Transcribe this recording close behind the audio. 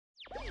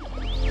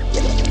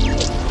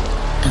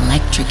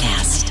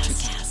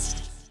Electrocast.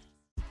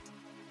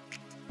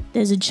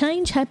 There's a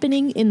change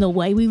happening in the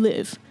way we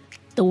live,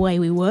 the way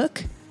we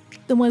work,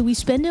 the way we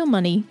spend our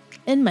money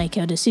and make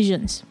our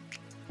decisions.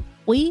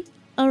 We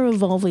are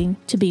evolving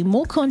to be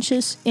more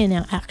conscious in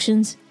our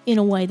actions in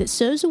a way that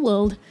serves the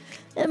world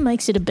and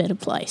makes it a better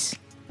place.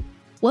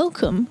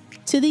 Welcome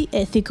to the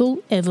Ethical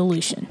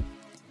Evolution.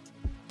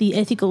 The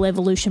Ethical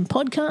Evolution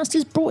podcast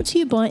is brought to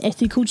you by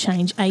Ethical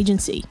Change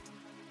Agency.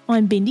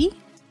 I'm Bindi,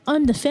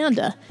 I'm the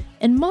founder,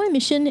 and my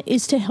mission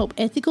is to help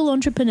ethical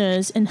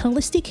entrepreneurs and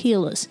holistic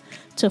healers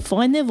to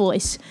find their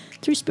voice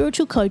through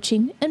spiritual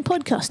coaching and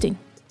podcasting.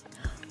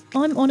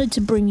 I'm honoured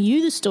to bring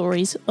you the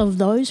stories of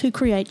those who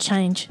create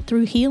change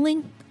through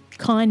healing,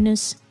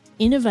 kindness,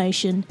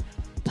 innovation,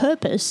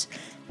 purpose,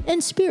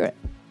 and spirit.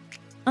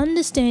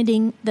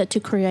 Understanding that to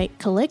create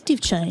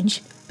collective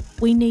change,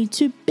 we need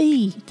to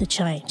be the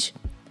change.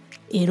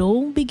 It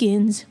all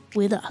begins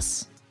with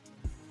us.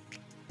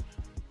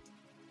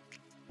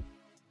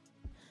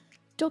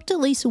 Dr.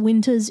 Lisa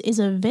Winters is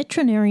a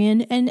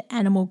veterinarian and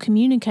animal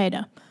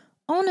communicator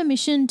on a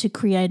mission to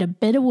create a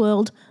better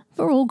world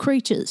for all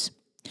creatures.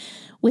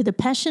 With a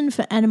passion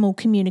for animal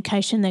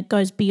communication that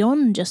goes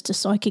beyond just a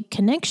psychic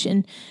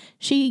connection,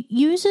 she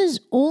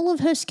uses all of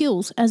her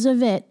skills as a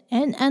vet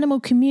and animal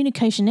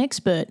communication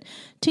expert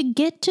to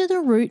get to the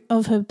root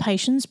of her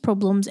patients'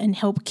 problems and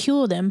help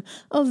cure them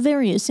of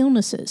various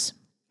illnesses.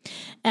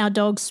 Our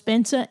dogs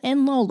Spencer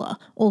and Lola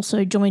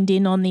also joined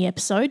in on the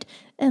episode,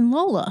 and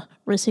Lola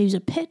receives a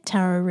pet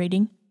tarot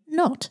reading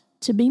not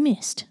to be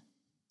missed.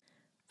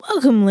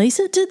 Welcome,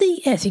 Lisa, to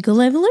the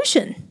Ethical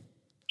Evolution.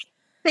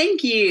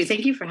 Thank you.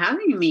 Thank you for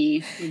having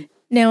me.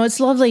 Now, it's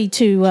lovely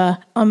to,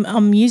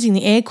 I'm using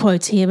the air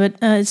quotes here, but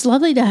it's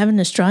lovely to have an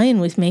Australian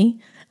with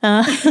me.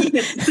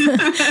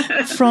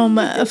 From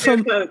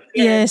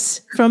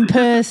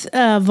Perth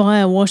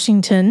via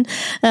Washington.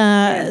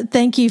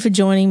 Thank you for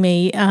joining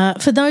me.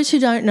 For those who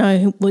don't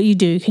know what you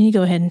do, can you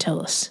go ahead and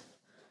tell us?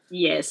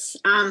 Yes.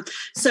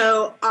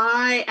 So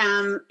I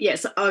am,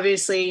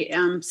 obviously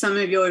some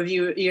of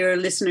your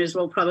listeners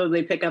will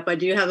probably pick up. I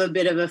do have a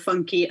bit of a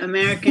funky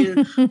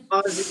American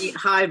Aussie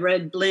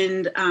hybrid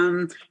blend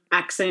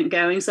accent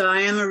going. So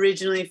I am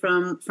originally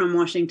from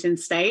Washington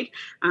State.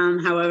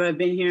 However, I've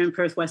been here in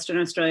Perth, Western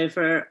Australia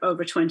for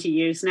over 20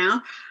 years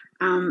now.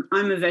 I'm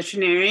a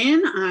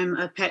veterinarian. I'm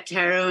a pet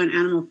tarot and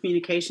animal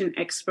communication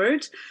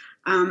expert.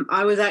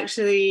 I was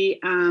actually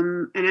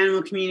an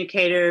animal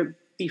communicator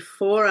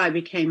before I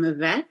became a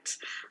vet.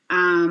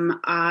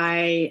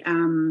 I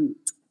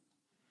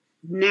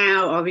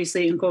now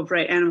obviously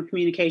incorporate animal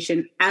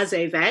communication as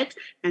a vet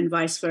and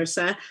vice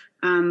versa.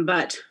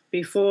 But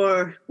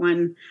before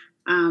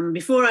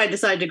I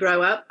decided to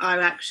grow up, I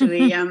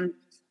actually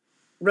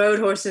rode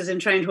horses and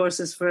trained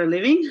horses for a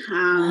living,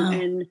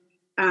 and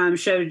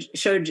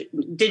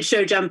did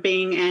show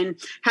jumping and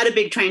had a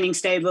big training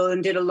stable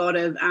and did a lot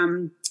of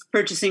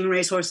purchasing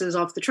racehorses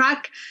off the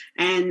track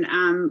and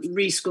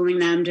reschooling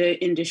them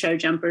into show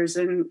jumpers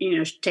and,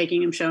 taking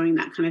them showing,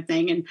 that kind of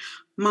thing. And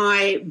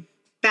my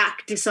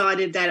back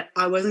decided that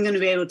I wasn't going to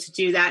be able to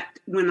do that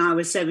when I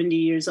was 70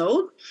 years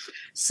old.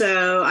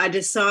 So I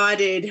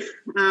decided,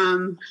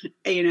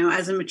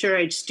 as a mature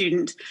age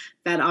student,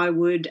 that I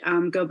would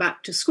go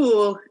back to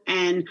school,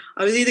 and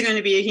I was either going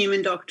to be a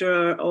human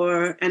doctor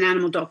or an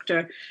animal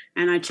doctor,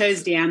 and I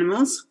chose the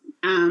animals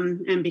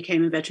and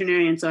became a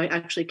veterinarian. So I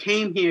actually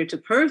came here to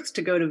Perth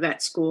to go to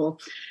vet school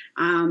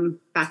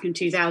back in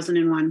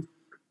 2001.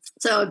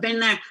 So I've been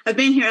there. I've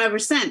been here ever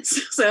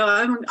since. So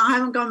I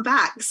haven't gone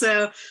back.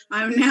 So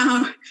I'm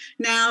now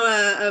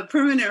a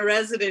permanent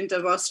resident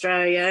of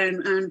Australia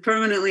and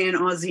permanently an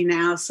Aussie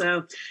now.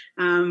 So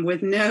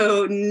with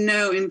no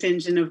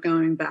intention of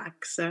going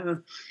back. So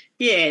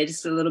yeah,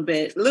 just a little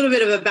bit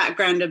of a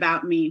background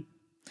about me.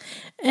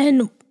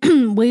 And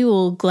we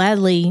will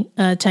gladly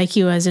take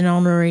you as an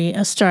honorary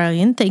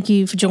Australian. Thank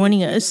you for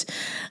joining us,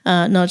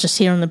 not just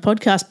here on the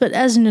podcast, but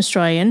as an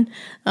Australian.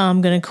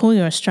 I'm going to call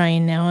you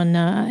Australian now,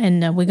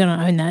 and we're going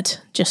to own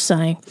that, just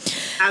saying.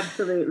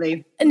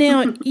 Absolutely.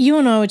 Now, you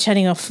and I were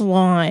chatting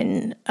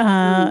offline,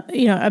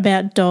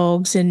 about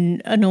dogs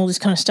and all this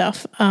kind of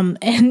stuff,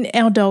 and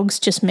our dogs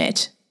just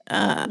met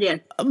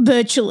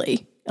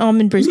virtually.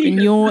 I'm in Brisbane,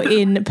 you're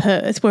in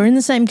Perth. We're in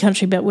the same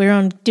country, but we're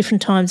on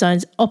different time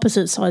zones,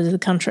 opposite sides of the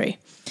country.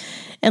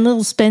 And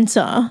little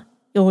Spencer,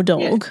 your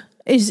dog,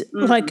 is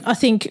like, I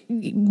think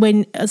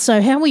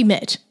how we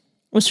met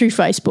was through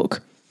Facebook.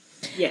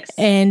 Yes.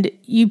 And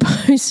you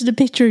posted a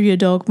picture of your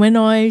dog. When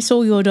I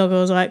saw your dog, I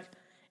was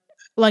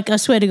like, I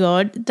swear to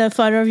God, the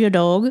photo of your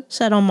dog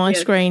sat on my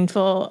screen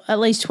for at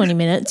least 20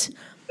 minutes.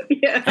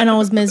 Yeah. And I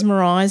was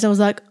mesmerised. I was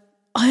like,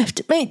 I have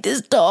to meet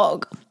this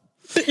dog.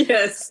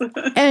 Yes.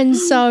 And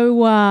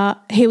so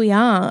here we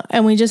are,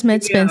 and we just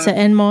met Spencer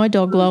and my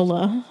dog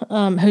Lola,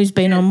 who's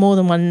been on more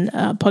than one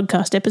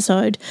podcast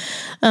episode,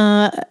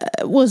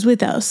 was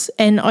with us.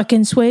 And I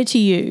can swear to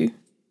you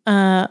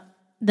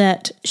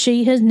that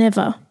she has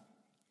never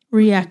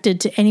reacted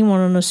to anyone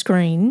on a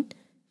screen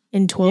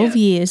in 12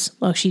 years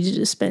like she did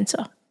to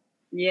Spencer.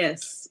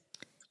 Yes.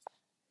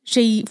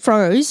 She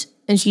froze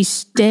and she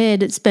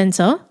stared at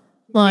Spencer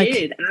like,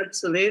 did,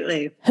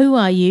 absolutely. Who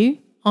are you?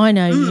 I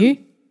know you.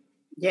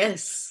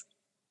 Yes.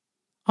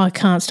 I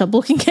can't stop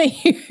looking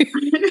at you.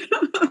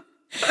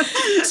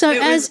 So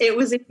it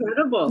was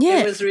incredible. Yeah.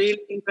 It was really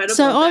incredible.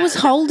 So I was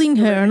holding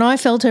her and I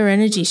felt her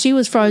energy. She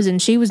was frozen.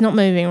 She was not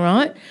moving,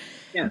 right?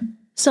 Yeah.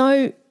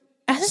 So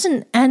as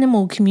an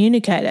animal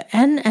communicator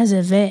and as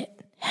a vet,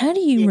 how do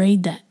you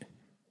read that?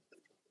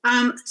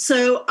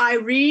 So I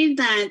read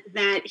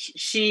that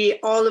she,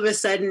 all of a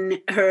sudden,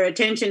 her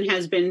attention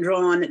has been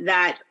drawn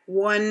that,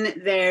 one,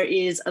 there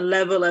is a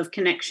level of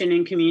connection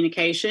and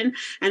communication.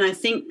 And I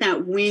think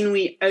that when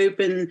we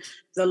open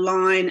the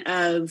line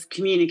of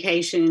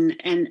communication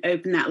and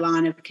open that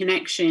line of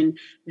connection,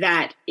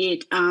 that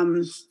it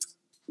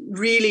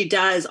really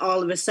does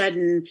all of a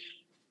sudden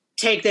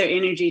take their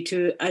energy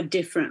to a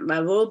different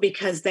level,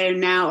 because they're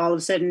now all of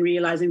a sudden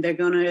realizing they're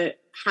going to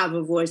have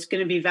a voice,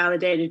 going to be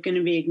validated, going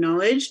to be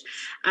acknowledged.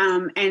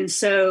 And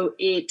so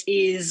it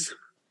is,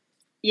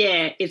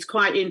 it's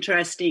quite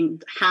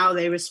interesting how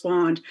they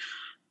respond.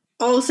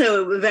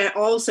 Also, they're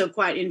also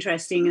quite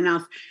interesting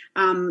enough,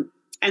 and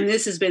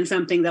this has been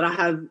something that I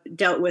have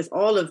dealt with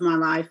all of my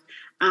life.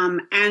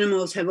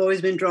 Animals have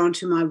always been drawn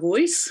to my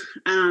voice.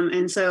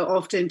 And so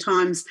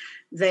oftentimes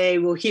they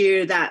will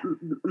hear that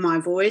my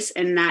voice,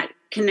 and that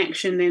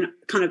connection then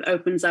kind of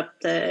opens up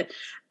the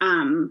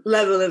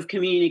level of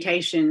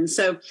communication.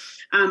 So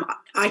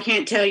I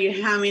can't tell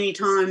you how many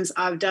times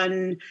I've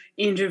done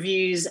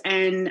interviews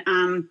and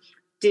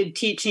did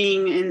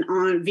teaching and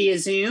on via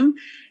Zoom.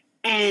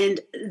 And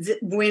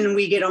when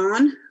we get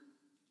on,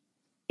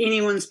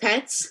 anyone's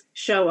pets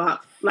show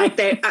up. Like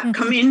they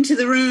come into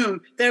the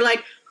room. They're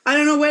like, I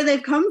don't know where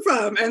they've come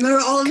from. And they're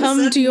all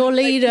come to your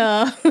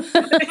leader. In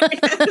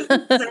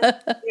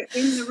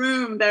the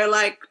room, they're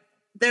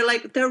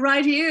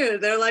right here.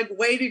 They're like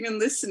waiting and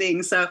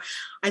listening. So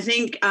I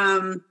think,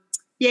 I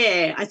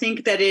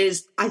think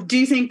I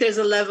do think there's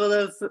a level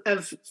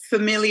of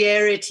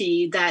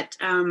familiarity that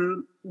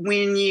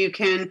when you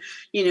can,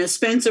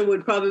 Spencer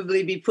would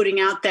probably be putting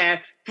out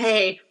there,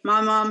 hey,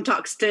 my mom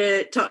talks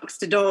to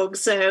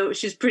dogs, so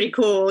she's pretty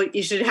cool.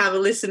 You should have a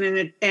listen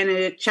and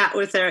a chat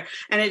with her.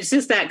 And it's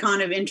just that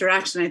kind of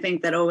interaction, I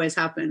think, that always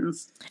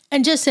happens.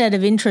 And just out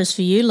of interest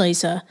for you,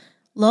 Lisa,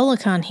 Lola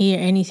can't hear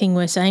anything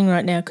we're saying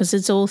right now because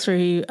it's all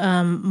through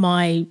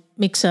my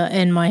mixer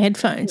and my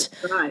headphones.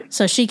 Right.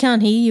 So she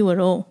can't hear you at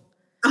all.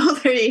 Oh,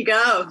 there you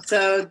go.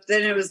 So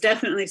then it was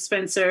definitely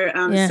Spencer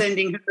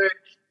sending her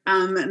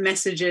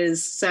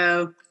messages.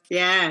 So,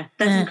 that's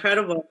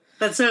incredible.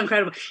 That's so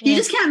incredible. You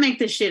just can't make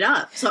this shit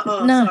up. So,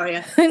 no.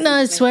 Sorry.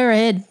 No, swear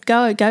ahead.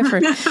 Go for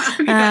it.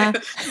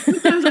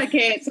 Sometimes I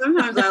can't.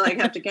 Sometimes I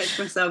have to catch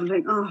myself and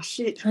think, oh,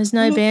 shit. There's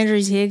no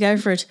boundaries here. Go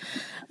for it.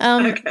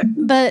 Okay.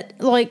 But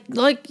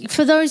like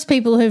for those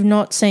people who've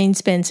not seen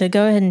Spencer,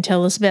 go ahead and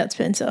tell us about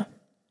Spencer.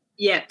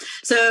 Yeah.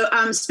 So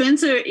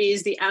Spencer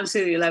is the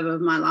absolute love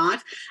of my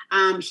life.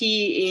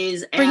 He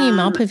is... Bring him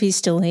up if he's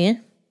still here.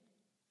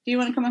 Do you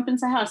want to come up and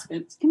say hi,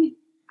 Spencer? Come here.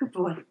 Good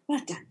boy.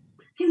 Well done.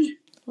 Come here.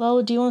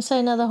 Lola, do you want to say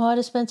another hi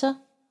to Spencer?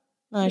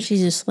 No,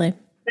 she's asleep.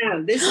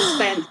 No, this is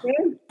Spencer.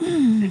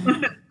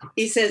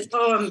 He says,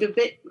 I'm a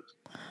bit...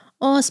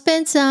 Oh,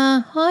 Spencer.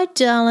 Hi,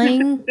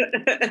 darling.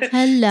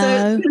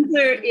 Hello. So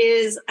Spencer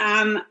is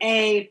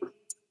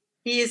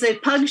he is a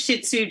pug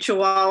Shih Tzu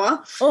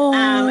Chihuahua.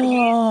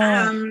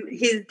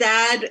 His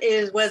dad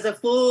was a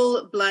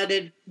full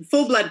blood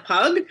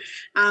pug.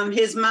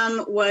 His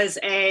mum was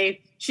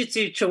a Shih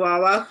Tzu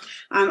Chihuahua.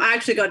 I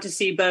actually got to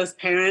see both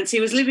parents. He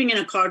was living in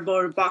a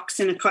cardboard box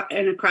in a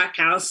crack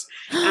house.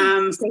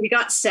 So he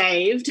got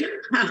saved.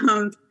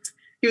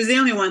 He was the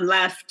only one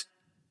left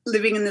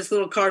living in this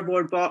little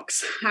cardboard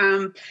box.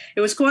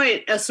 It was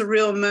quite a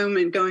surreal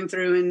moment going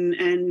through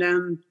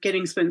and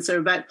getting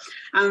Spencer. But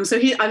so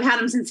I've had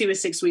him since he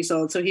was 6 weeks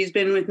old. So he's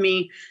been with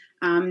me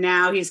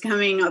now. He's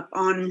coming up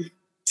on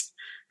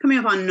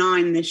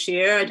 9 this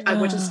year,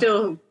 which I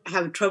still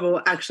have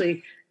trouble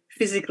actually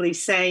physically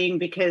saying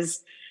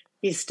because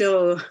he's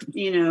still,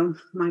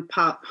 my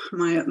pup,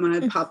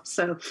 my pup.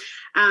 So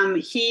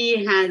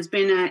he has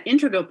been an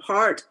integral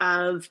part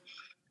of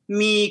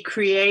me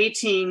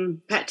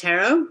creating Pet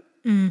Tarot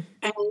and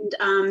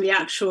the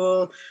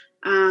actual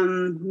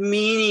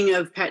meaning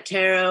of Pet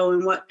Tarot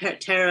and what Pet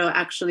Tarot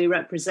actually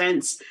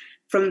represents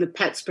from the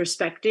pet's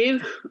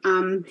perspective.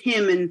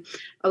 Him and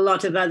a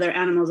lot of other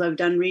animals I've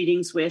done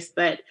readings with,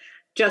 but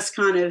just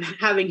kind of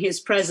having his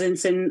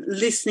presence and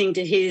listening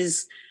to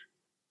his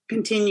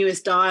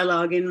continuous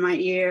dialogue in my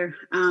ear.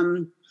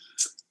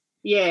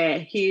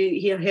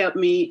 He'll help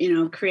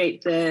me,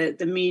 create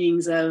the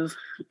meanings of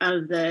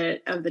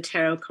the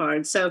tarot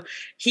cards. So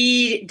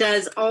he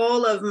does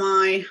all of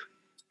my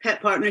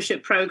pet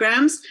partnership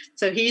programs.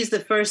 So he's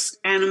the first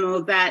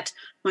animal that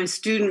my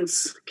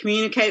students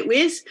communicate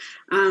with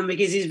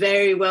because he's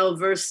very well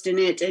versed in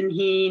it and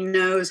he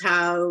knows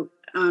how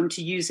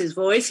to use his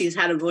voice. He's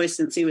had a voice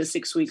since he was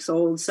 6 weeks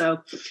old.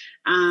 So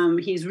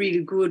he's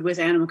really good with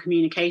animal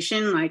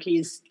communication. Like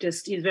he's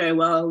very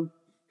well,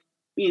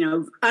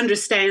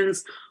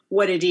 understands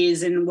what it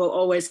is, and will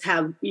always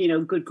have,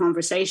 good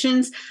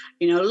conversations.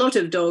 A lot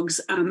of dogs,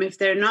 if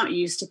they're not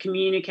used to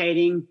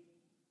communicating,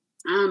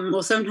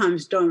 or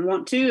sometimes don't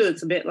want to,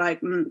 it's a bit like,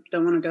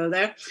 don't want to go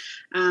there.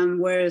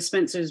 Whereas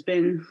Spencer's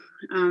been,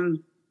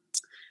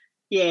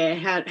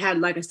 had,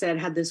 like I said,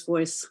 had this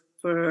voice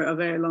for a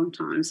very long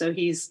time. So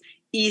he's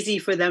easy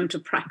for them to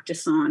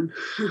practice on,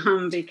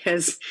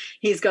 because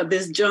he's got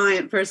this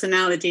giant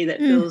personality that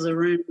fills a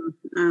room.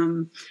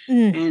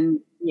 And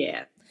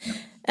yeah.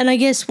 And I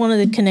guess one of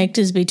the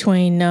connectors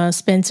between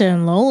Spencer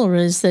and Lola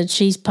is that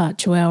she's part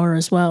Chihuahua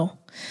as well.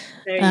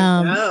 There you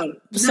go.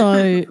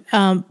 So,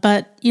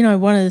 but,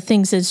 one of the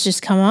things that's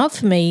just come up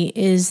for me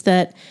is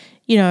that,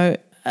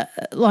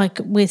 like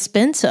with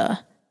Spencer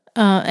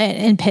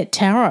and Pet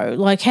Tarot,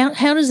 like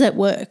how does that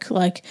work?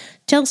 Like,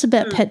 tell us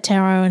about Pet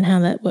Tarot and how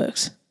that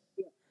works.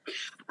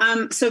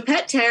 So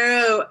Pet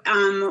Tarot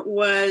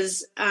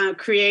was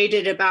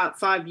created about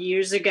 5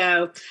 years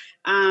ago,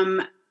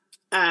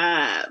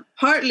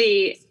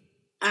 partly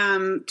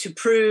to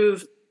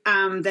prove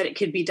that it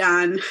could be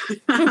done,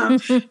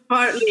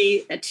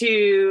 partly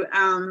to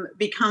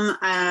become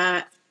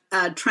a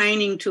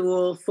training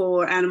tool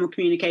for animal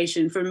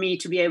communication, for me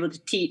to be able to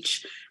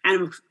teach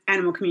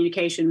animal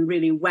communication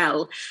really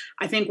well.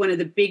 I think one of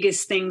the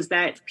biggest things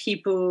that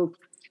people,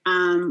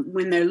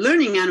 when they're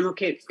learning animal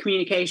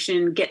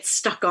communication, get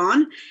stuck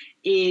on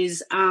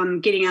is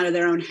getting out of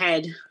their own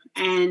head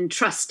and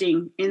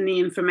trusting in the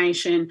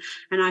information.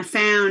 And I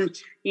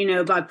found,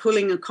 by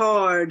pulling a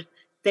card,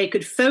 they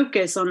could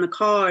focus on the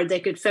card, they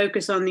could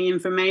focus on the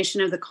information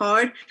of the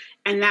card,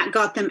 and that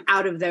got them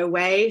out of their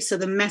way, so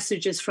the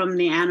messages from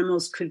the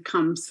animals could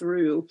come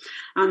through.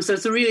 So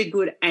it's a really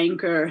good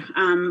anchor.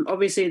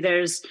 Obviously,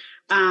 there's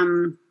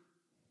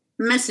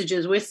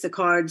messages with the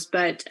cards,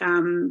 but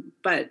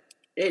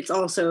it's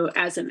also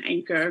as an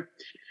anchor.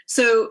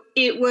 So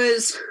it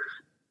was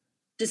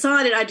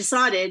decided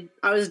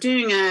I was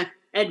doing a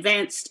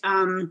advanced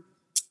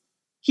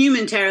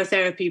human tarot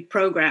therapy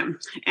program,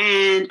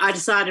 and I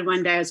decided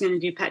one day I was going to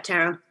do Pet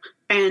Tarot.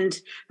 And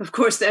of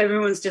course,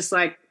 everyone's just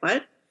like,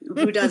 what?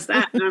 Who does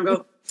that? And I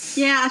go,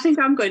 yeah, I think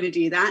I'm going to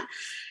do that.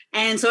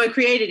 And so I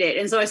created it.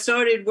 And so I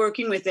started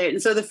working with it. And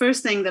so the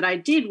first thing that I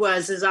did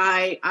was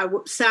I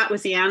sat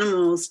with the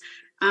animals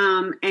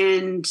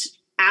and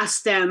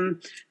asked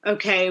them,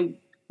 okay,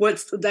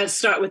 let's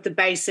start with the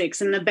basics.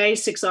 And the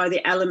basics are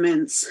the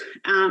elements.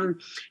 And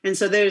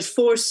so there's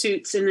 4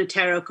 suits in the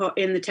tarot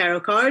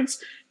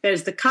cards.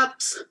 There's the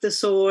cups, the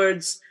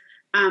swords,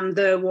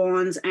 the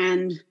wands,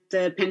 and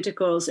the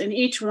pentacles. And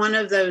each one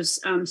of those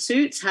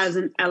suits has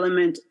an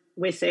element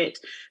with it.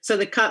 So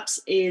the cups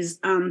is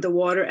the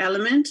water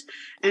element.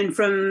 And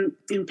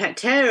in Pet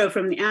Tarot,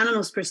 from the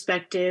animal's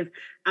perspective,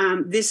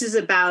 this is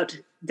about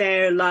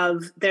their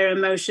love, their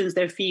emotions,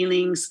 their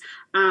feelings,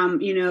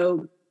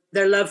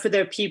 their love for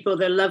their people,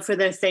 their love for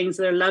their things,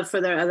 their love for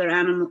their other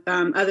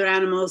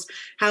animals,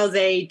 how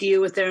they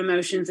deal with their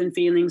emotions and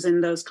feelings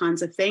and those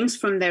kinds of things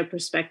from their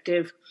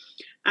perspective.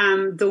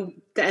 The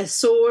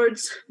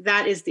swords,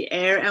 that is the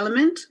air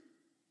element.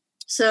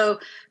 So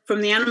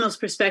from the animal's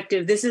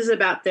perspective, this is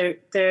about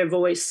their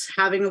voice,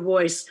 having a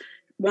voice,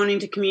 wanting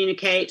to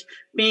communicate,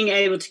 being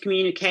able to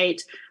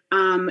communicate.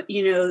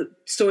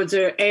 Swords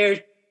are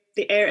air.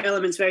 The air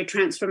element's very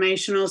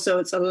transformational, so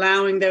it's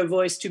allowing their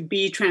voice to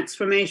be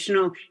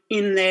transformational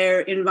in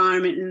their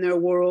environment, in their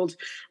world,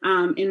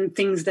 in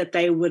things that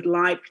they would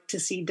like to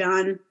see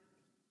done.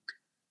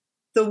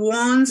 The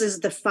wands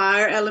is the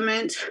fire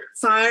element.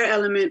 Fire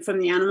element, from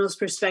the animal's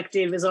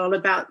perspective, is all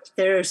about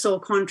their soul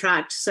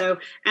contract. So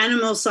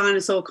animals sign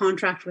a soul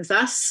contract with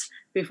us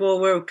before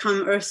we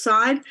come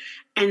earthside,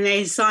 and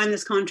they sign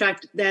this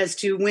contract as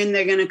to when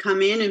they're going to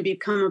come in and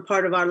become a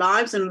part of our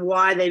lives and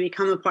why they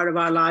become a part of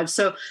our lives.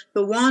 So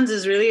the wands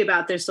is really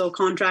about their soul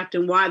contract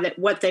and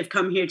what they've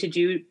come here to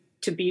do,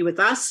 to be with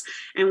us,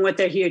 and what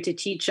they're here to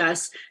teach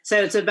us.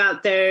 So it's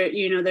about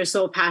their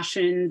soul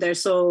passion, their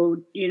soul,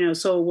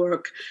 soul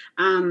work.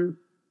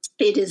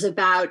 It is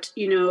about,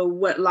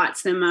 what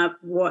lights them up,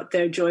 what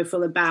they're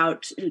joyful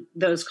about,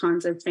 those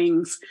kinds of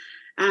things.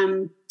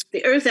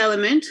 The earth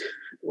element,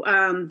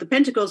 the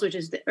pentacles, which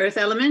is the earth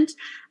element,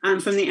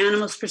 from the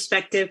animal's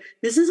perspective,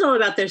 this is all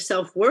about their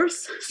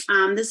self-worth.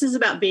 This is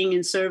about being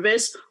in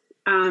service,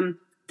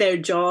 their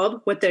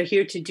job, what they're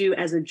here to do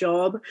as a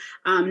job,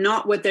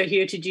 not what they're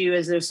here to do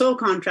as their soul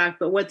contract,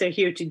 but what they're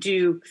here to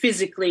do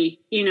physically,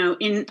 in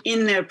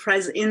their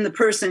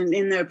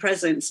in their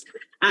presence.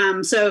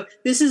 So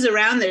this is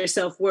around their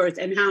self-worth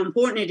and how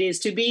important it is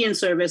to be in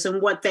service,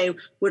 and what they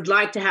would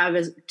like to have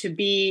is to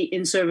be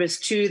in service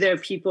to their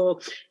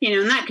people,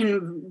 and that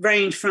can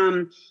range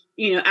from,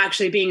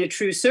 actually being a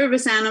true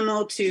service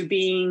animal to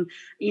being,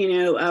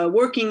 a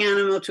working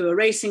animal, to a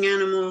racing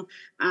animal,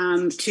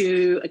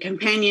 to a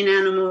companion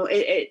animal.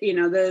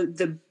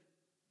 The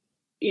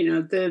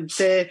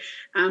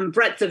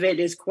breadth of it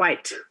is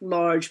quite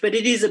large, but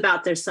it is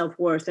about their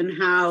self-worth and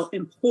how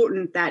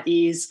important that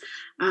is.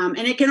 And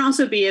it can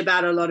also be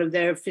about a lot of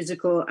their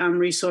physical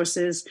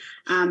resources,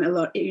 a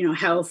lot,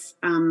 health,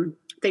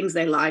 things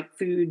they like,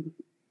 food,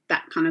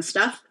 that kind of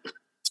stuff.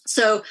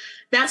 So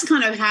that's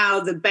kind of how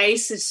the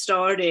basis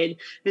started.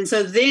 And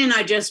so then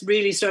I just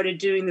really started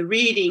doing the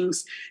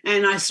readings,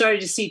 and I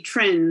started to see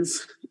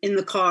trends in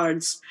the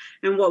cards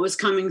and what was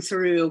coming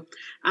through,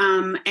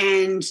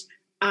 and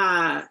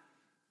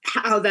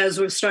how those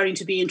were starting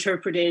to be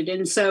interpreted.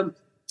 And so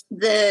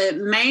the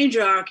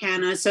major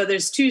arcana, so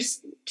there's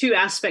two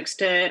aspects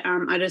to,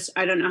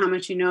 I don't know how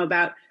much you know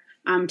about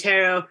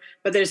tarot,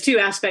 but there's two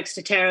aspects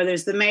to tarot.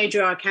 There's the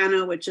major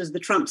arcana, which is the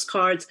trumps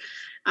cards.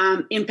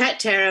 In pet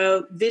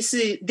tarot,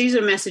 these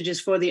are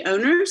messages for the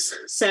owners.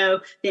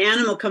 So the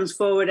animal comes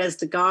forward as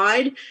the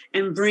guide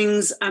and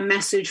brings a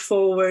message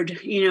forward,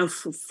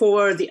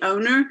 for the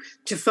owner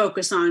to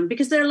focus on,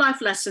 because they're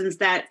life lessons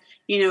that,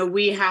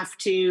 we have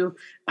to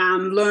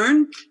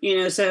learn,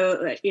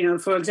 So,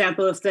 for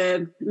example, if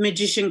the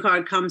magician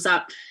card comes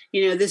up,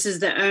 this is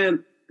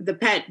the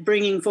pet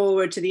bringing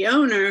forward to the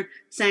owner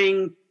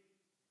saying,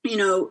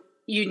 you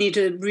need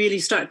to really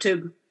start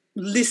to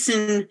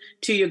listen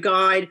to your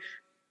guide,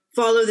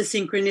 follow the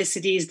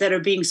synchronicities that are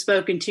being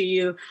spoken to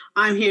you.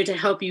 I'm here to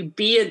help you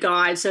be a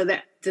guide, so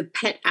that the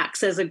pet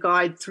acts as a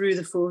guide through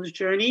the fool's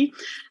journey.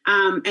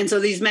 And so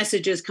these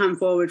messages come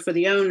forward for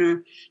the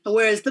owner.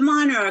 Whereas the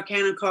minor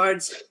arcana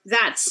cards,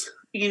 that's,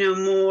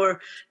 more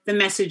the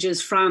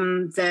messages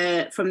from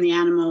the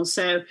animals.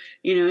 So,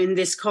 in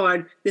this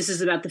card, this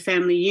is about the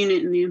family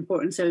unit and the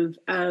importance of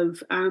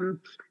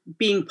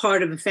being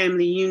part of a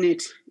family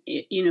unit,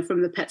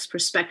 from the pet's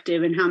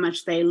perspective, and how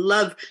much they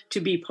love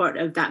to be part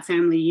of that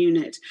family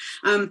unit.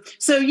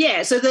 So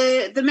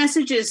the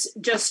messages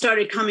just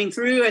started coming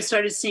through. I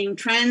started seeing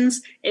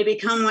trends. It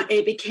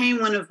became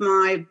one of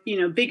my,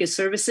 biggest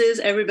services.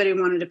 Everybody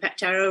wanted a pet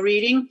tarot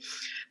reading.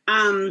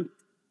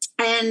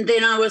 And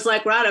then I was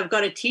like, right, I've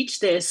got to teach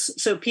this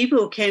so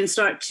people can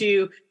start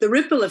to, the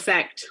ripple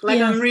effect.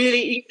 I'm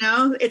really,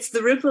 it's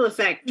the ripple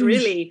effect,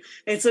 really.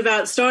 It's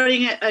about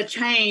starting a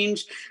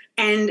change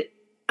and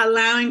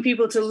allowing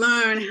people to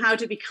learn how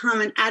to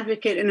become an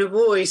advocate and a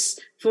voice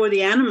for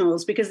the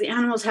animals, because the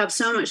animals have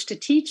so much to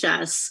teach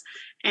us.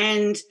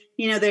 And,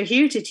 they're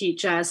here to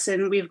teach us,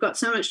 and we've got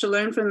so much to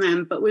learn from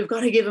them, but we've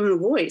got to give them a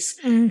voice,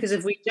 because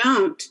if we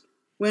don't,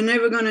 we're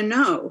never going to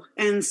know.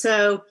 And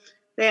so,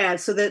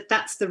 so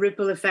that's the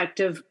ripple effect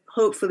of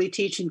hopefully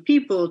teaching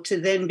people to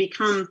then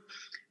become,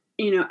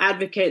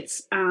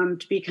 advocates,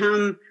 to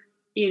become,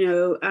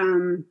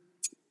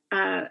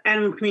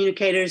 animal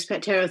communicators,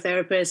 pet tarot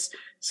therapists.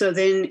 So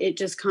then it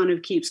just kind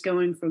of keeps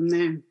going from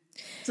there.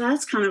 So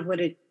that's kind of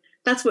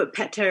that's what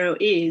pet tarot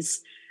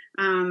is.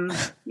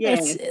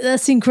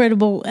 That's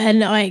incredible.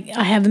 And I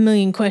have a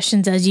million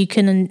questions, as you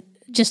can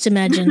just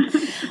imagine.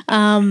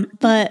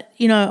 But,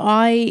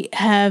 I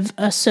have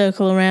a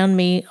circle around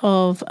me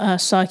of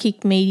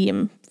psychic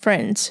medium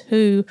friends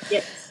who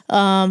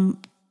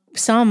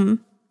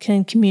some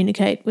can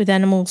communicate with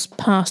animals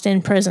past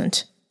and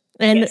present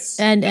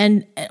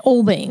and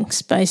all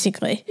beings,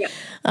 basically.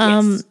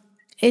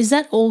 Is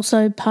that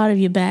also part of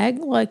your bag,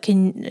 like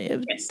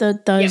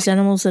those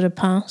animals that are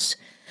past?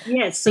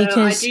 Yes, so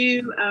I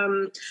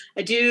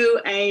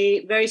do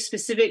a very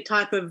specific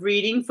type of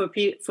reading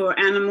for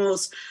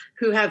animals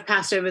who have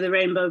passed over the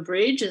Rainbow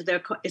Bridge.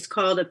 It's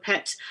called a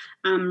pet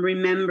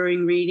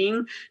remembering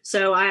reading.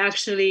 So I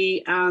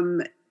actually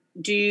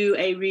do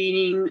a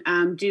reading,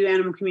 do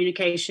animal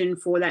communication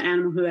for that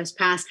animal who has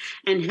passed,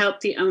 and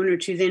help the owner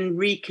to then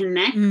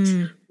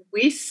reconnect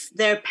with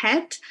their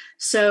pet.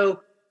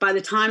 So by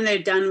the time they're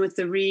done with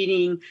the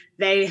reading,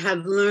 they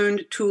have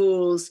learned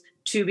tools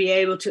to be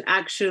able to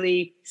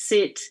actually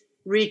sit,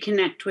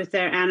 reconnect with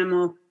their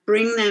animal,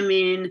 bring them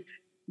in,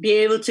 be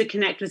able to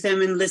connect with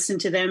them and listen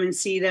to them and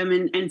see them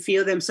and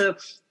feel them. So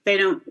they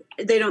don't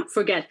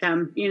forget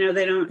them.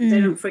 They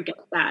don't forget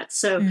that.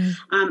 So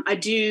I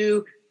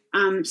do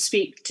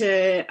speak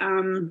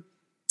to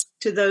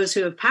those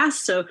who have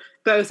passed. So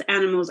both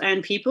animals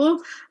and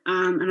people.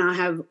 And I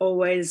have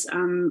always,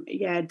 done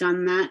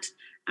that.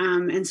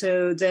 And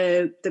so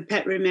the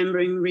pet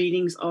remembering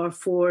readings are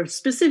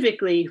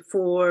specifically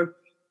for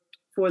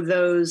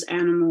those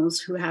animals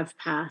who have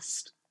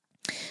passed.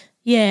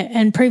 Yeah,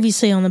 and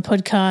previously on the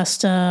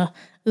podcast, a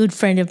good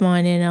friend of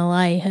mine in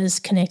LA has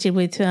connected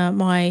with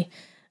my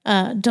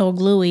dog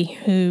Louie,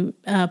 who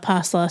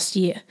passed last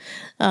year,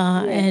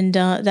 and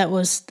that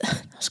was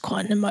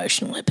quite an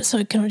emotional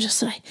episode, can I just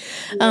say?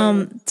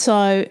 Yeah.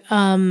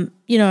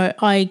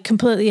 I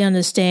completely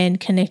understand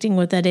connecting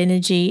with that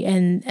energy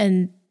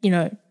and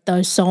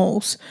those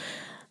souls,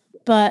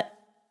 but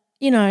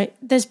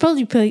there's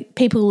probably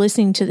people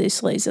listening to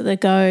this, Lisa, that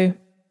go,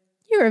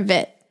 "You're a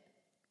vet."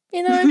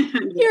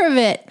 You're a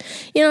vet.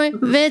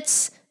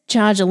 Vets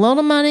charge a lot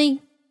of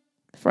money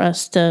for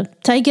us to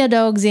take our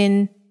dogs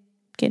in,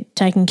 get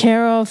taken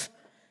care of,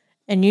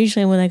 and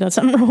usually when they got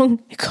something wrong,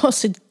 it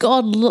costs a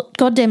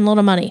goddamn lot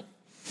of money.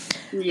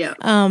 Yeah.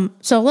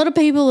 So a lot of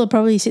people are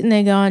probably sitting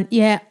there going,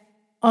 "Yeah,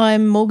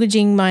 I'm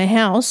mortgaging my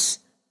house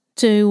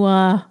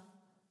to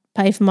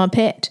pay for my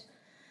pet."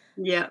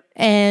 Yeah.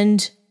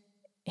 And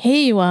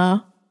here you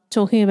are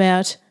talking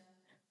about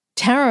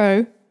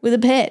tarot with a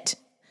pet.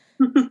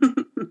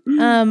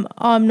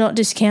 I'm not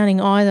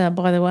discounting either,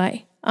 by the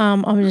way.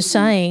 I'm just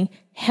saying,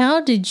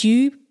 how did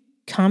you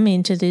come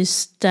into this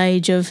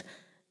stage of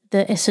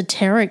the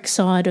esoteric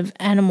side of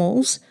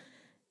animals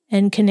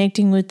and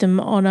connecting with them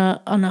on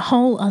a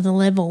whole other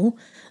level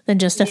than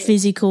just a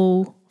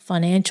physical,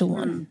 financial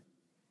one?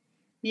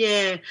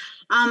 Yeah.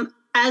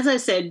 As I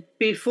said,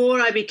 before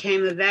I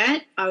became a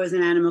vet, I was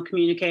an animal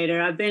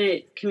communicator. I've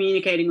been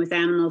communicating with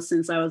animals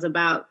since I was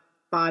about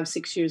 5,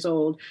 6 years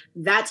old.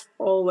 That's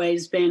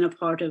always been a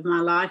part of my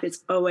life. It's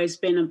always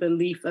been a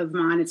belief of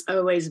mine. It's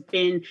always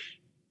been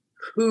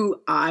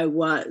who I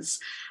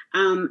was.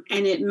 And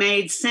it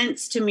made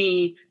sense to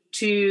me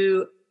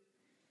to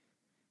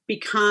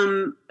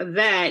become a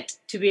vet,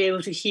 to be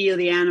able to heal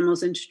the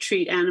animals and to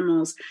treat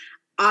animals.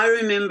 I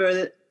remember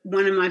that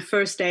one of my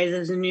first days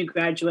as a new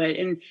graduate,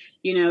 and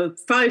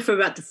probably for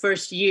about the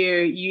first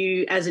year,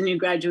 you as a new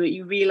graduate,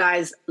 you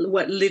realize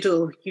what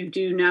little you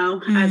do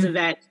know as a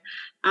vet.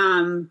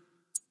 And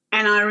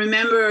I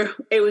remember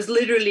it was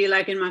literally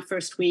like in my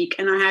first week,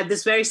 and I had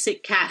this very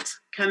sick cat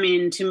come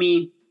in to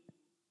me,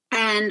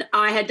 and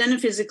I had done a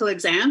physical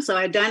exam, so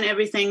I had done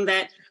everything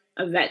that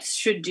a vet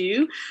should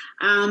do,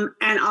 and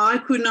I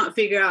could not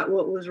figure out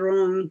what was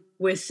wrong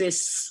with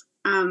this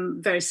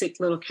very sick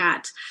little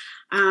cat.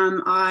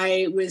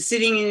 I was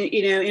sitting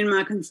in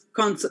my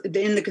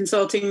in the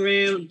consulting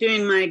room,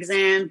 doing my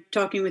exam,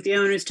 talking with the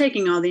owners,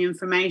 taking all the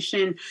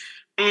information,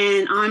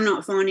 and I'm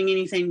not finding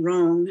anything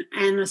wrong.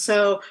 And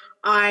so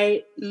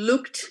I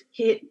looked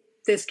at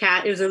this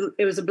cat.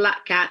 It was a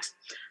black cat.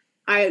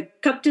 I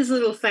cupped his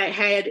little fat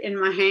head in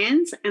my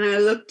hands, and I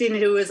looked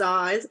into his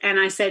eyes, and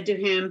I said to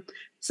him,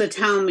 "So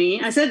tell me,"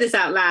 I said this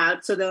out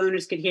loud so the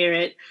owners could hear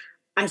it.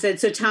 I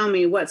said, "So tell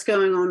me, what's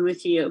going on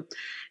with you?"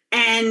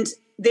 And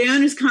the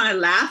owners kind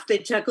of laughed. They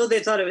chuckled. They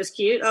thought it was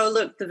cute. Oh,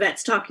 look, the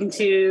vet's talking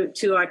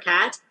to our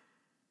cat.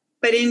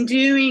 But in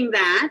doing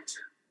that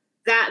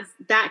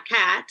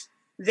cat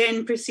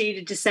then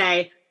proceeded to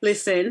say,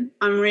 "Listen,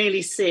 I'm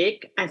really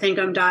sick. I think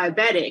I'm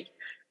diabetic."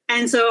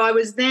 And so I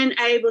was then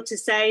able to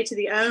say to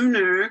the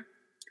owner,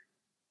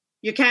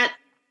 "Your cat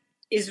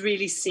is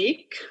really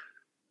sick.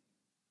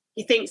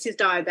 He thinks he's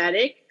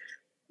diabetic.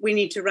 We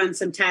need to run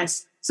some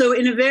tests." So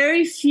in a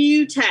very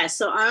few tests,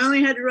 so I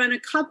only had to run a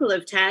couple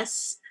of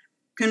tests,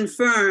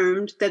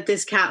 confirmed that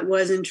this cat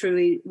was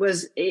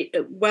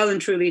well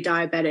and truly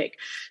diabetic.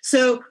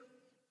 So,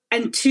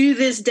 and to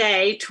this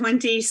day,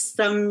 20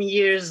 some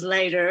years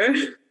later,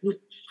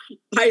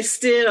 I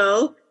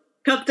still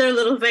cup their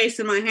little face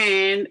in my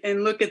hand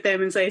and look at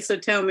them and say, "So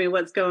tell me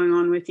what's going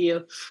on with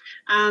you."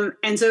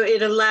 And so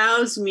it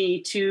allows me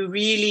to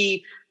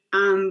really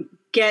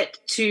get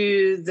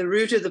to the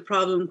root of the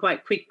problem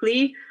quite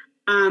quickly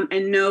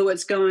and know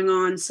what's going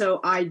on, so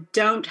I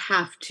don't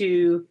have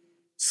to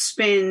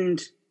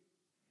spend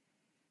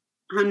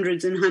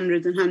hundreds and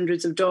hundreds and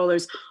hundreds of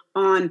dollars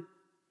on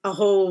a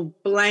whole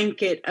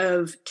blanket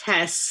of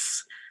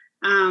tests,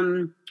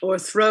 or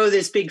throw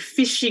this big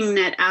fishing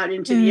net out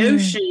into the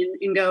ocean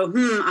and go,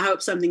 I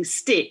hope something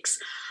sticks.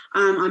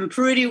 I'm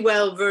pretty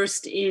well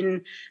versed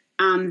in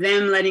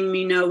them letting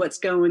me know what's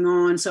going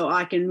on, so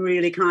I can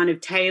really kind of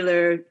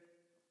tailor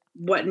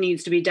what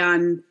needs to be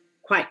done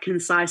quite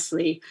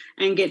concisely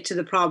and get to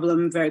the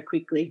problem very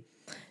quickly.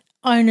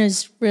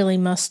 Owners really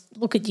must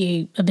look at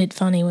you a bit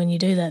funny when you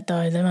do that,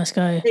 though. They must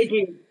go, "They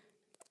do.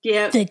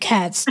 Yeah. The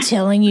cat's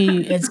telling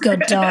you it's got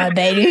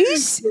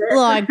diabetes? Yeah.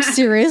 Like,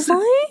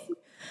 seriously?"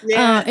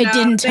 Yeah, it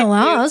didn't tell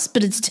us,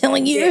 but it's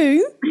telling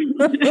you.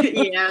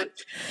 Yeah.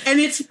 And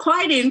it's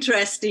quite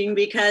interesting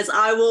because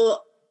I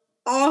will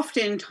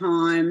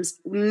oftentimes,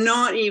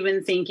 not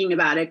even thinking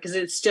about it because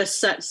it's just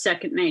such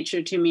second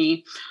nature to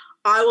me,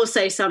 I will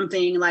say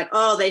something like,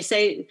 "Oh,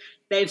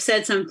 they've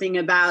said something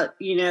about,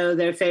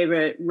 their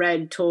favorite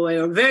red toy,"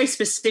 or very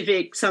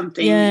specific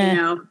something,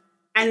 and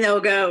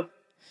they'll go,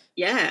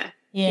 yeah,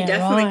 he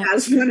definitely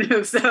has one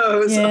of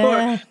those.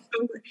 Yeah.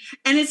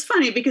 And it's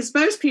funny because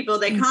most people,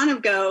 they kind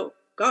of go,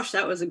 "Gosh,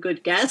 that was a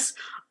good guess,"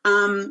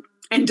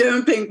 and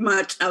don't think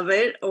much of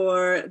it,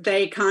 or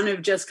they kind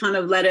of just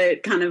let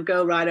it kind of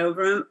go right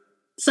over them.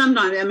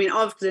 Sometimes,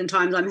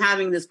 oftentimes I'm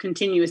having this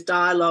continuous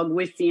dialogue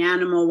with the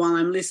animal while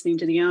I'm listening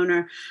to the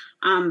owner.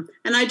 And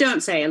I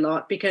don't say a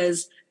lot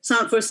because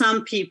for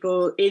some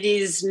people, it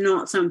is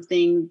not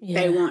something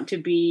they want to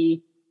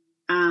be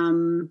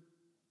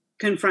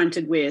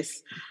confronted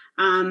with.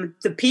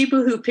 The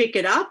people who pick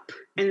it up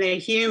and they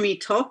hear me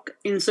talk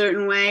in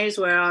certain ways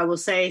where I will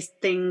say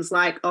things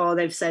like, "Oh,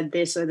 they've said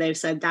this or they've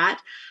said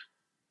that,"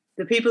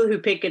 the people who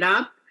pick it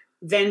up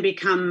then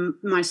become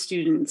my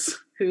students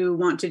who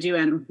want to do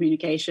animal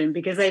communication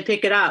because they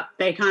pick it up.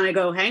 They kind of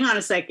go, "Hang on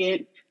a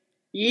second,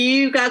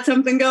 you got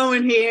something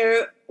going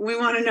here. We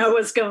want to know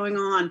what's going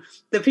on."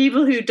 The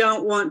people who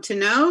don't want to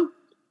know,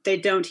 they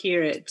don't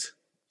hear it.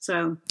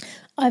 So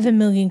I have a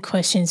million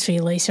questions for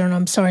you, Lisa, and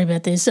I'm sorry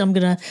about this. I'm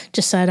going to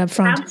just say it up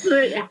front.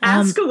 Absolutely.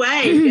 Ask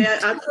away. Yeah,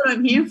 that's what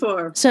I'm here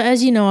for. So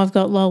as you know, I've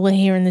got Lola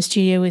here in the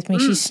studio with me.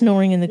 She's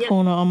snoring in the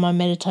corner on my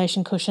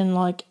meditation cushion,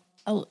 like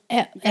out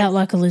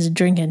like a lizard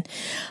drinking.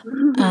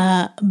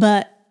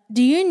 But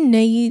Do you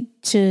need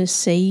to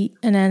see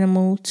an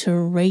animal to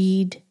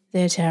read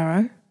their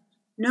tarot?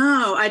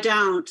 No, I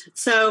don't.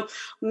 So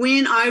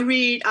when I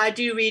read, I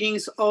do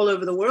readings all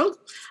over the world.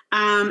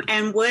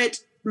 And what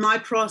my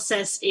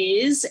process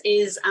is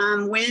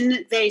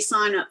when they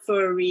sign up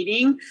for a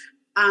reading,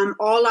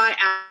 all I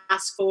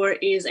ask for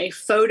is a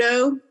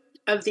photo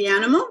of the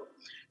animal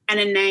and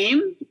a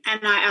name,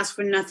 and I ask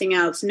for nothing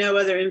else, no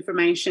other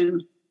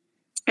information.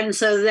 And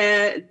so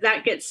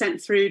that gets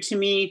sent through to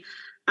me,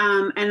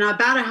 and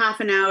about a half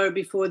an hour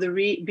before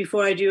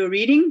before I do a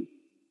reading,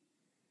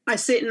 I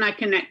sit and I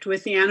connect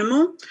with the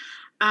animal,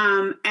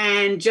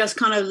 and just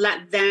kind of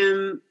let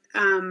them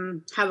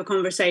have a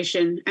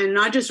conversation. And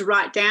I just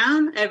write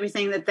down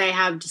everything that they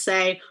have to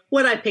say,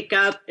 what I pick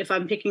up, if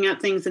I'm picking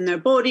up things in their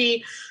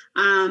body,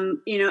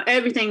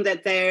 everything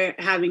that they're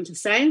having to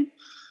say.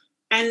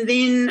 And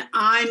then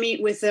I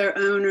meet with their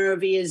owner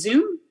via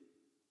Zoom.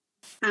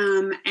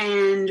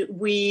 And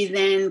we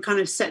then kind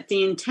of set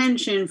the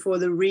intention for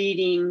the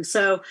reading.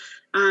 So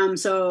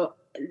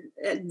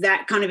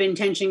that kind of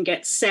intention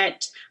gets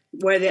set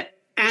where the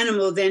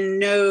animal then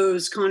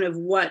knows kind of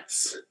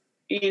what's,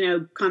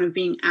 kind of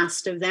being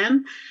asked of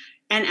them.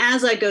 And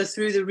as I go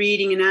through the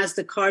reading and as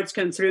the cards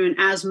come through and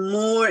as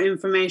more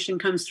information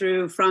comes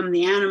through from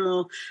the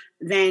animal,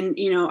 then,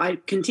 I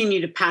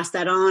continue to pass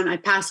that on. I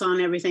pass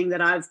on everything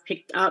that I've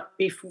picked up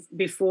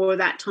before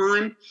that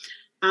time.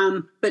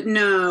 But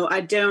no,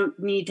 I don't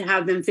need to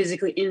have them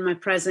physically in my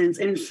presence.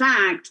 In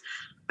fact,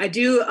 I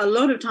do a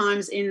lot of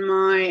times in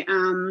my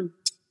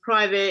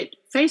private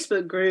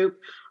Facebook group,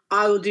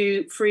 I will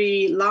do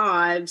free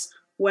lives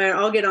where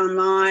I'll get on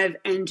live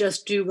and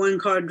just do one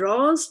card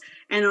draws.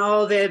 And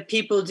all the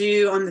people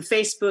do on the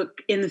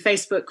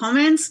Facebook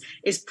comments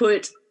is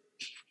put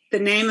the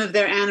name of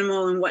their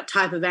animal and what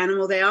type of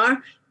animal they are.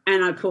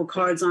 And I pull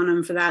cards on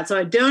them for that. So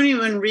I don't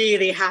even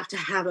really have to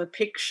have a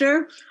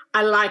picture.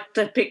 I like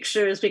the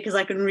pictures because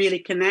I can really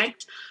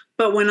connect.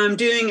 But when I'm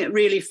doing it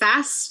really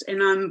fast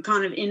and I'm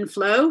kind of in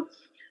flow,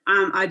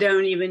 I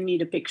don't even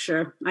need a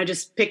picture. I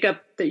just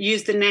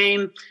use the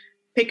name,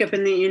 pick up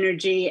in the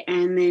energy,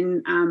 and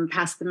then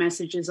pass the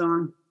messages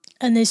on.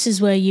 And this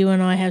is where you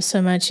and I have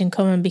so much in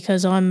common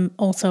because I'm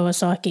also a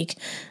psychic,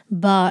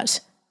 but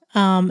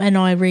and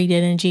I read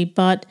energy.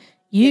 But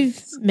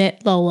you've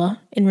met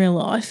Lola in real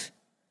life.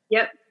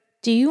 Yep.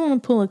 Do you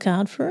want to pull a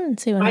card for her and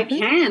see what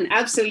happens? I can,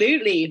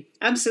 absolutely.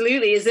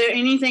 Absolutely. Is there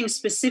anything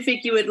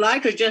specific you would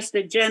like, or just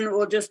a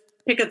general, just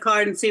pick a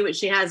card and see what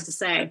she has to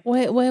say?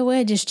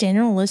 We're just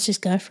general. Let's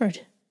just go for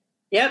it.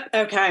 Yep.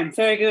 Okay.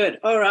 Very good.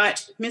 All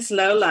right. Miss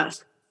Lola.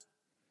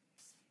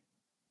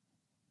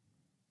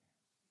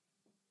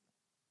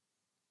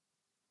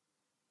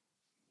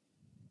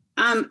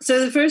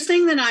 So the first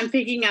thing that I'm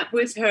picking up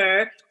with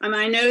her,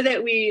 I know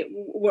that we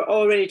were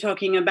already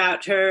talking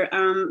about her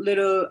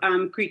little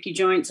creaky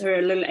joints,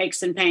 her little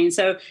aches and pains.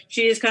 So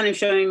she is kind of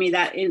showing me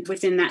that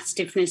within that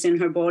stiffness in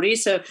her body.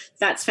 So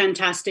that's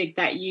fantastic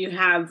that you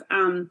have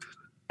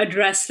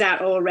addressed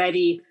that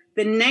already.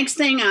 The next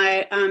thing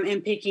I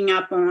am picking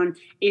up on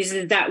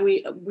is that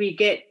we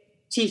get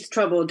teeth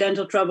trouble,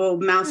 dental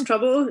trouble, mouth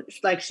trouble.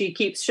 Like she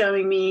keeps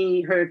showing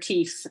me her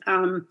teeth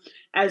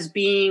as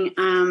being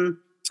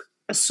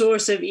a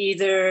source of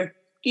either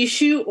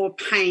issue or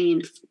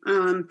pain.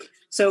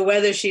 So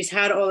whether she's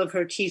had all of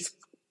her teeth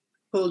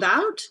pulled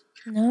out,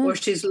 or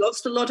she's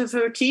lost a lot of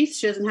her teeth,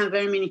 she doesn't have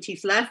very many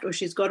teeth left, or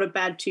she's got a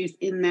bad tooth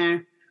in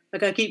there.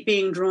 Like I keep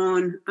being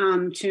drawn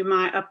to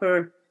my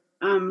upper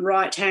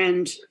right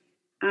hand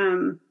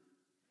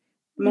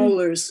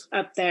molars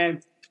up there.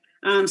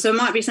 So it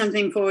might be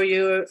something for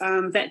your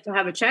vet to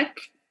have a check.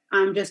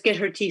 Just get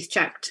her teeth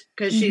checked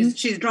because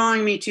she's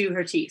drawing me to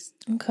her teeth.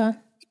 Okay.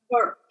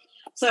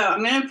 So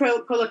I'm going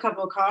to pull a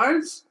couple of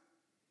cards.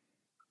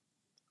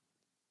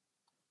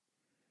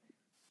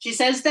 She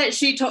says that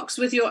she talks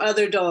with your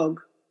other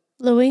dog.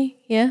 Louie,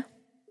 yeah?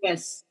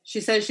 Yes.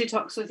 She says she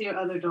talks with your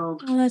other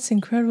dog. Oh, that's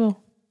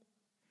incredible.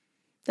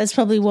 That's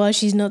probably why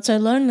she's not so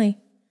lonely.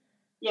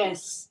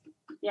 Yes.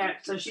 Yeah.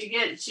 So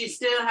she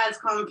still has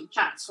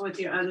chats with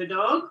your other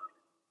dog.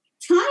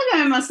 It's kind of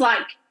almost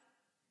like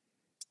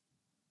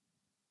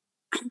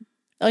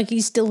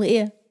he's still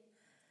here.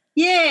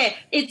 Yeah,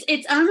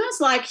 it's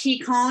almost like he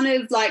kind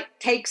of like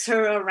takes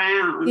her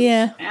around.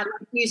 Yeah, and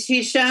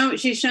she's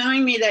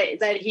showing me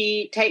that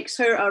he takes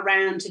her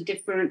around to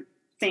different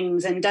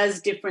things and does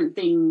different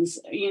things.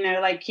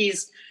 Like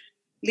he's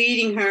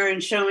leading her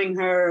and showing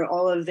her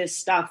all of this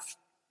stuff,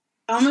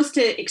 almost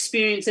to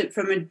experience it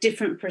from a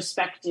different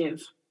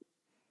perspective.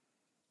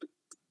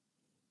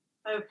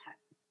 Okay,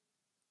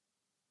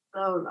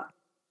 Lola.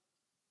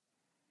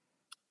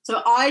 So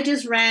I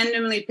just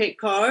randomly pick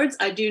cards.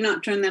 I do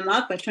not turn them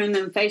up. I turn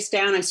them face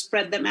down. I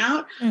spread them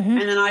out.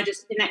 And then I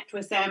just connect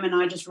with them and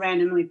I just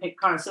randomly pick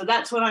cards. So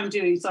that's what I'm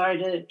doing. Sorry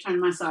to turn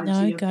my side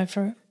to you. No, go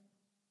for it.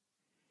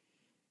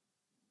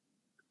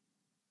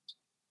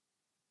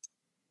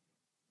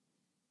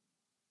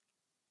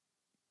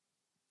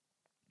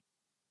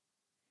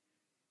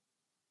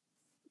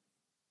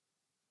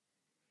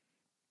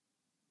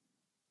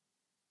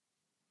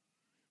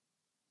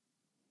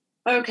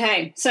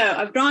 Okay, so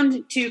I've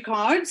drawn 2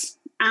 cards.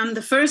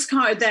 The first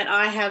card that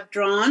I have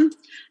drawn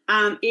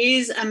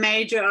is a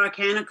major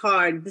arcana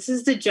card. This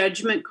is the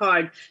Judgment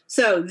card.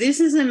 So this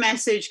is a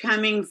message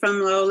coming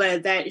from Lola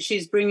that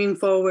she's bringing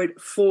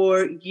forward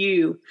for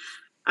you.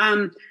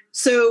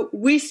 So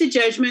with the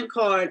Judgment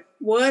card,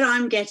 what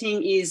I'm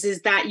getting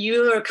is that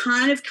you are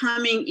kind of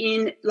coming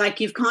in, like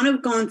you've kind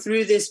of gone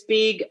through this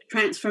big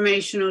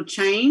transformational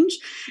change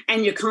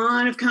and you're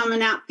kind of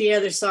coming out the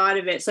other side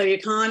of it. So you're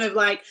kind of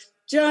like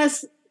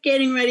just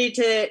getting ready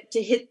to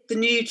hit the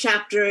new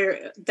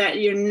chapter that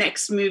you're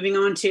next moving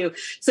on to.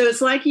 So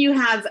it's like you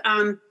have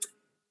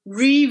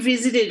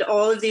revisited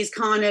all of these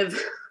kind of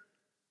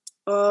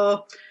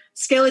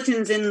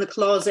skeletons in the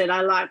closet.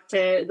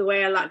 The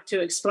way I like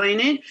to explain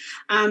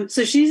it.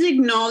 So she's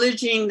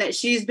acknowledging that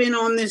she's been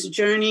on this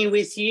journey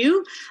with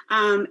you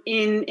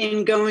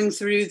in going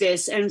through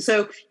this. And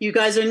so you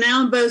guys are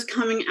now both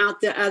coming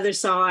out the other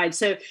side.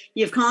 So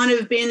you've kind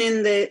of been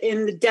in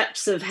the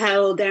depths of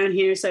hell down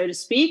here, so to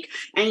speak,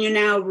 and you're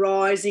now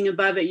rising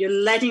above it. You're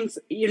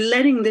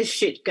letting this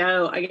shit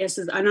go, I guess.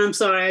 And I'm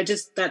sorry,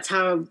 that's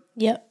how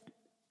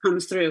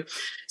comes through.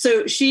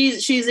 So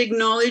she's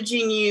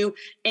acknowledging you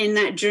in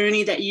that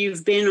journey that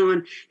you've been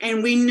on.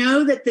 And we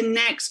know that the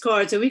next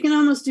card, so we can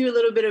almost do a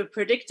little bit of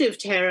predictive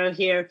tarot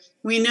here.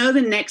 We know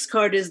the next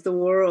card is the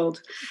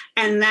World.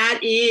 And that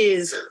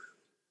is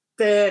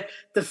the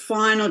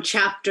final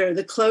chapter,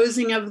 the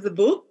closing of the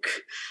book,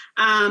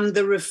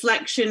 the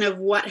reflection of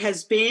what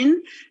has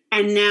been,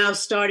 and now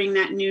starting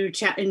that new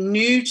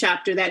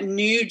chapter, that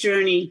new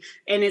journey.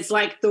 And it's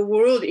like the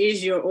world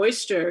is your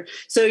oyster.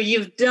 So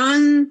you've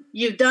done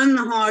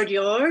the hard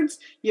yards.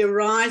 You're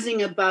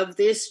rising above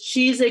this.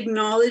 She's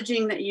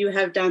acknowledging that you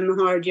have done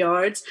the hard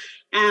yards,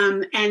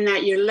 and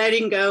that you're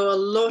letting go a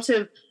lot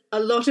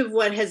of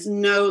what has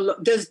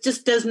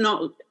does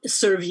not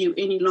serve you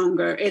any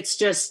longer. It's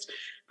just,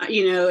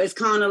 it's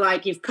kind of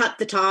like you've cut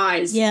the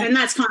ties. Yeah. And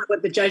that's kind of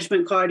what the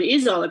Judgment card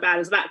is all about.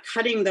 It's about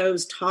cutting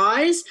those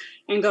ties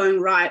and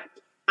going, right,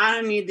 I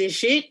don't need this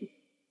shit.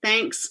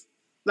 Thanks.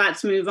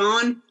 Let's move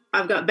on.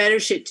 I've got better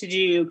shit to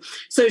do.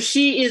 So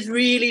she is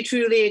really,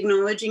 truly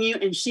acknowledging you,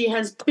 and she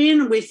has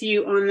been with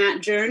you on that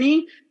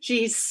journey.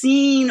 She's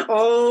seen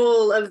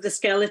all of the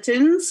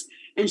skeletons,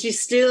 and she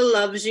still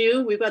loves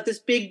you. We've got this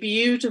big,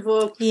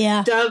 beautiful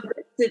dove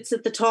that sits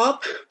at the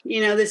top.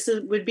 This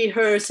would be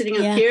her sitting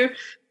up here.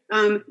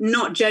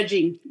 Not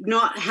judging,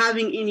 not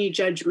having any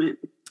judgment.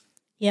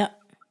 Yeah.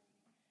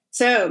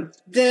 So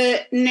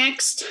the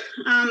next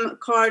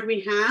card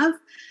we have,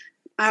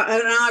 I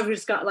don't know, I've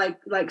just got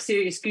like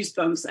serious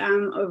goosebumps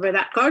over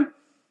that card.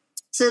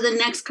 So the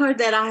next card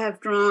that I have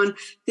drawn,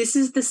 this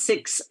is the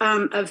 6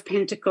 of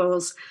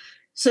Pentacles.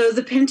 So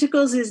the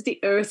Pentacles is the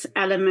earth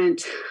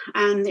element,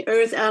 and the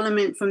earth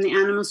element from the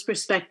animal's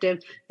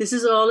perspective, this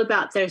is all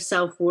about their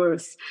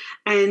self-worth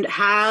and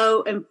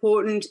how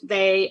important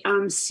they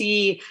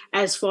see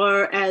as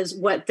far as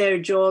what their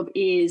job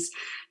is.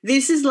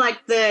 This is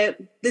like the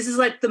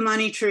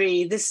money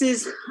tree. This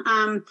is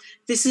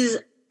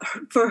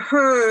for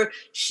her,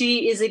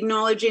 she is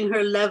acknowledging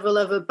her level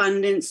of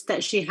abundance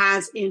that she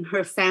has in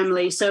her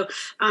family. So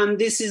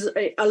this is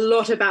a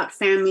lot about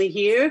family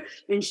here,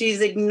 and she's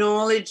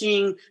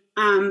acknowledging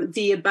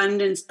the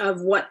abundance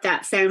of what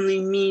that family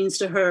means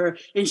to her.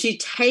 And she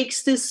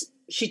takes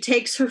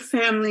her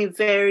family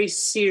very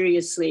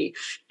seriously,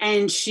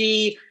 and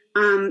she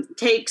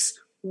takes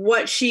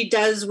what she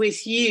does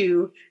with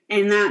you.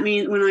 And that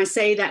means, when I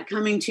say that,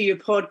 coming to your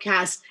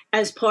podcast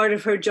as part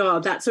of her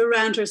job, that's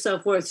around her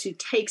self-worth. She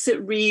takes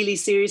it really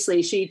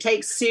seriously. She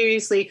takes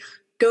seriously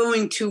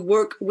going to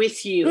work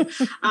with you,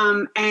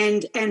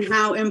 and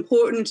how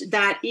important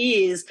that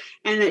is,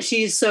 and that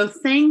she is so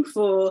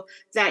thankful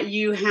that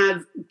you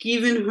have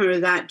given her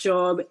that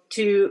job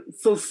to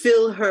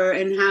fulfill her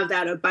and have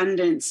that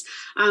abundance.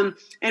 And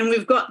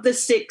we've got the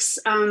 6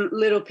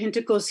 little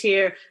pentacles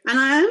here, and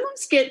I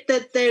almost get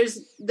that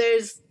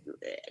there's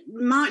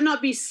might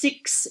not be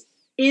 6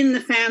 in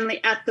the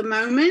family at the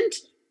moment,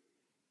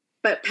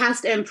 but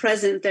past and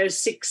present, there's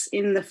 6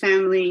 in the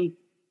family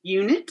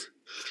unit.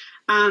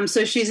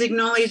 So she's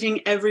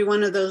acknowledging every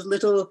one of those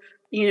little,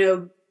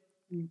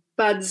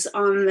 buds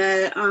on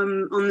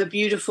the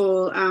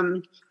beautiful,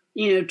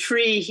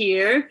 tree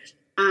here,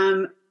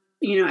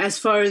 as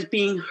far as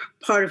being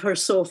part of her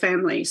soul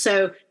family.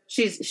 So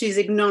she's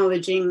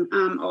acknowledging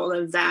all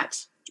of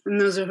that, and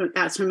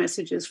that's her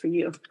messages for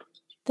you.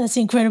 That's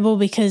incredible,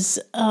 because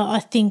I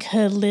think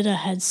her litter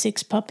had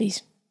 6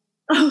 puppies.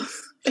 Oh,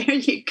 there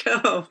you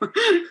go.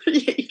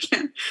 Yeah, you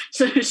can.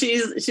 So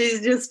she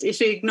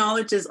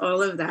acknowledges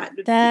all of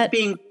that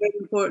being very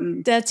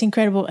important. That's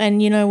incredible.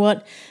 And you know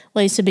what,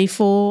 Lisa,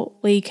 before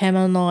we came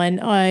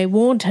online, I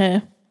warned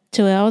her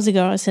 2 hours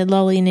ago. I said,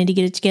 Lola, you need to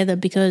get it together,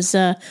 because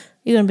you're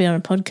going to be on a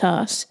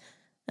podcast.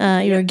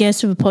 You're a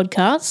guest of a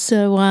podcast,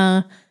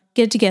 so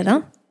get it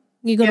together.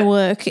 You got to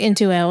work in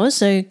 2 hours,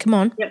 so come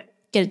on,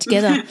 get it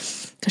together.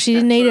 Because she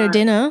didn't eat her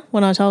dinner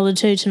when I told her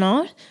to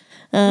tonight.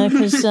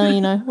 because,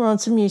 we're on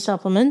some new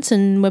supplements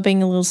and we're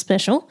being a little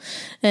special.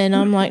 And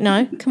I'm like,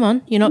 no, come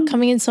on, you're not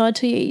coming inside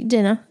till you eat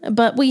dinner.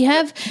 But we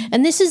have,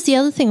 and this is the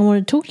other thing I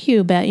want to talk to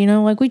you about,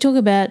 we talk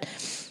about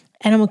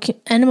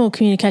animal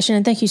communication,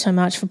 and thank you so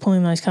much for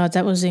pulling those cards.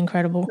 That was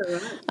incredible.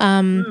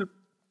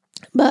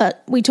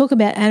 But we talk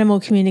about animal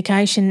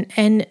communication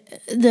and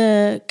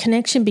the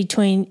connection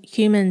between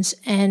humans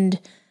and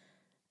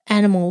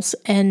animals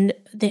and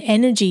the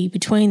energy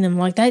between them.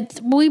 Like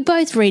we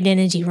both read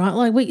energy, right?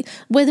 Like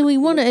whether we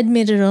want to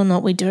admit it or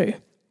not, we do.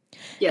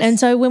 Yes. And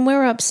so when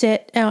we're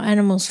upset, our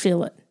animals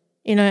feel it,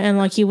 and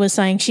like you were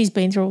saying, she's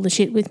been through all the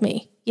shit with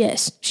me.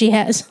 Yes, she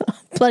has.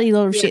 Bloody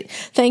lot of shit.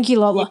 Thank you,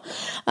 Lola.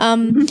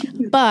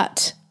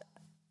 But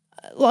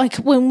like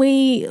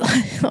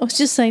I was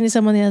just saying to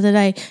someone the other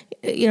day,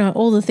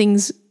 all the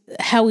things,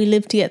 how we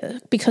live together,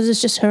 because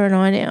it's just her and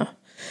I now.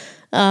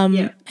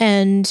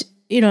 And,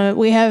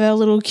 we have our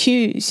little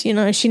cues,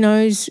 she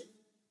knows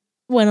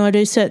when I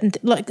do certain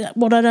like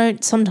what I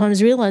don't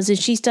sometimes realize is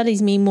she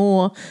studies me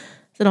more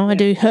than I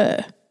do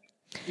her.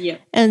 Yeah.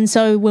 And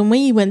so when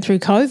we went through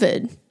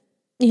COVID,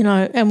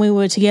 and we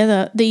were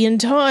together the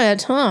entire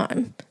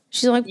time,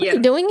 she's like, what are you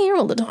doing here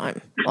all the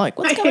time? Like,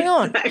 what's going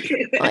on?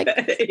 Like,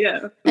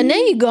 and now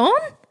you're gone?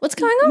 What's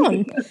going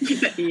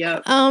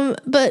on?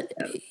 But,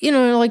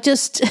 like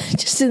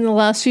just in the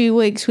last few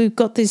weeks, we've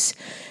got this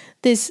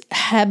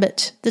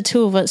habit, the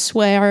two of us,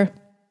 where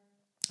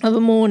of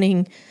a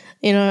morning,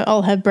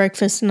 I'll have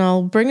breakfast and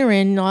I'll bring her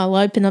in, I'll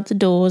open up the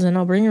doors and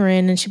I'll bring her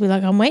in and she'll be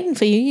like, I'm waiting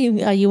for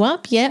you. Are you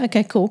up? Yeah,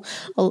 okay, cool.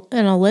 I'll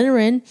let her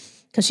in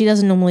because she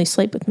doesn't normally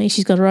sleep with me.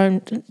 She's got her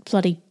own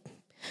bloody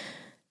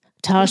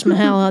Taj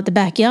Mahal at the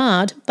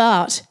backyard,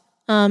 but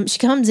she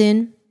comes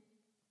in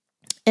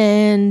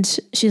and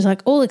she's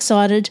like all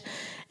excited,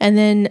 and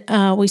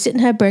then we sit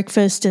and have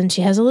breakfast and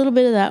she has a little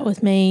bit of that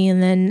with me,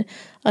 and then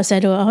I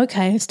say to her,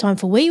 okay, it's time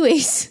for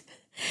wee-wees.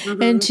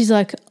 And she's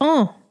like,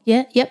 oh,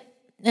 yeah, yep.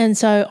 And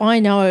so I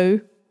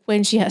know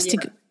when she has to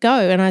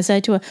go, and I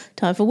say to her,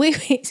 time for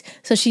wee-wees.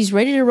 So she's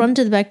ready to run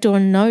to the back door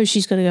and knows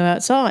she's got to go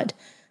outside.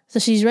 So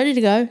she's ready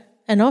to go.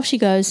 And off she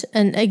goes,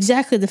 and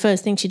exactly the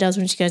first thing she does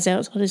when she goes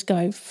outside is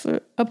go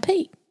for a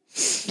pee.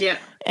 Yeah.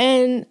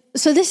 And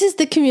so this is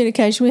the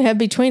communication we have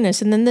between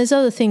us. And then there's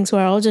other things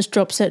where I'll just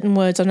drop certain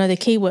words. I know the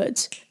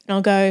keywords. And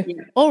I'll go,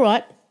 all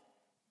right.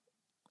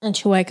 And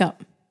she'll wake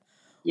up.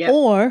 Yeah.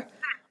 Or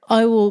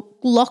I will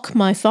lock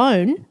my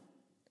phone.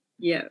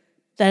 Yeah.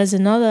 That is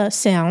another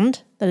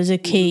sound. That is a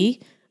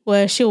key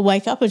where she'll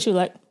wake up and she'll be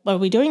like, what are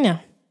we doing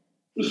now?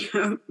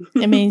 Yeah.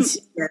 It means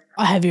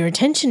I have your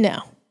attention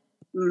now.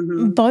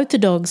 Both the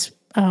dogs,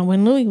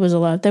 when Louis was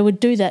alive, they would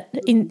do that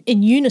in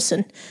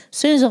unison. As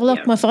soon as I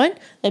lock my phone,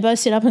 they both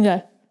sit up and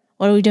go,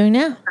 what are we doing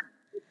now?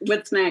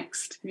 What's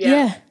next?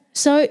 Yeah.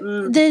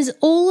 So there's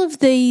all of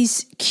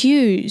these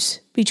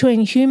cues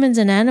between humans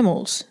and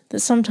animals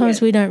that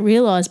sometimes we don't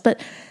realise, but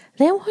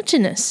they're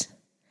watching us.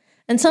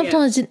 And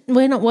sometimes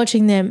we're not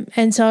watching them.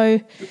 And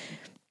so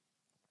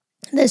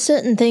there's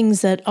certain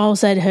things that I'll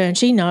say to her and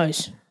she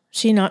knows.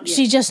 She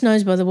just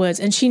knows by the words,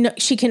 and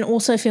she can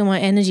also feel my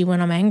energy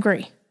when I'm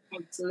angry,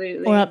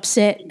 absolutely, or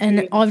upset,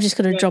 and I've just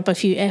got to drop a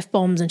few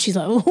F-bombs, and she's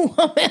like, "Oh,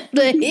 I'm out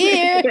of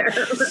here,"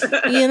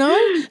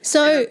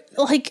 So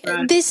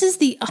this is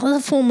the other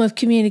form of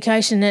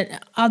communication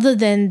that, other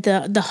than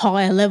the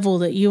higher level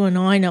that you and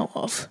I know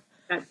of.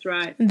 That's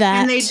right.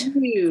 And they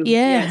do,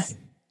 yes.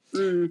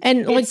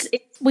 And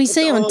we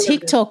see on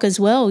TikTok as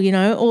well,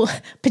 or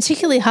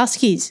particularly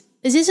Huskies.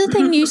 Is this a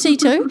thing you see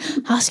too?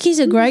 Huskies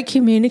are great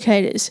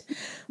communicators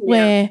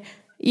where,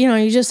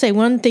 you just say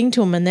one thing to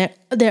them and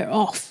they're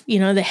off,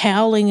 they're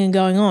howling and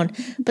going on.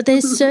 But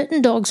there's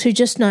certain dogs who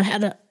just know how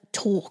to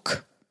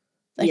talk.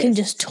 They can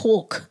just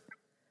talk.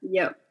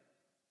 Yep.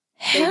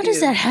 How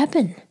does that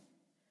happen?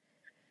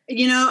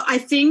 I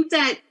think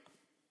that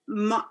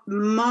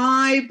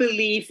my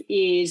belief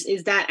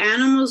is that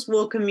animals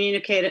will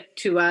communicate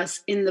to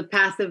us in the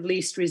path of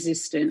least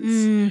resistance.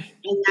 And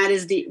that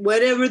is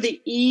whatever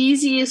the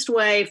easiest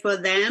way for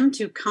them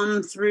to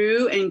come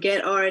through and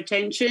get our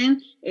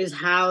attention is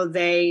how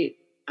they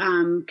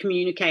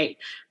communicate.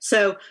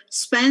 So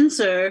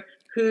Spencer,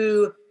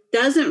 who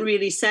doesn't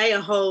really say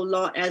a whole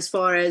lot as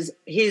far as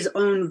his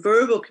own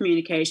verbal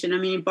communication. I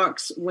mean, he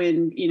barks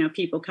when,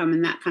 people come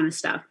and that kind of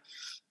stuff.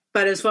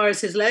 But as far as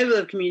his level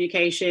of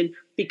communication,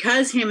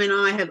 because him and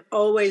I have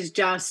always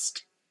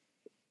just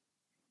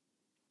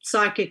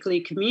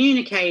psychically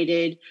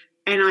communicated,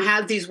 and I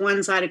have these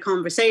one-sided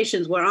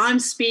conversations where I'm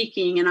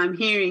speaking and I'm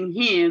hearing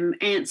him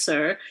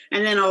answer,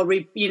 and then I'll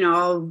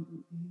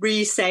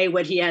re-say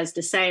what he has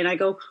to say, and I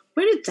go,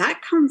 where did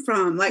that come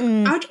from? Like,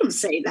 I don't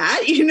say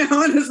that,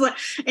 and it's like,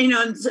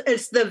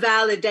 it's the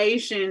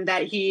validation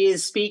that he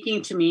is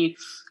speaking to me.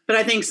 But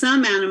I think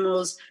some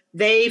animals,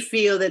 they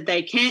feel that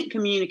they can't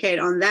communicate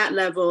on that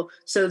level,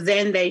 so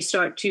then they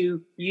start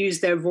to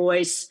use their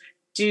voice,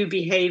 do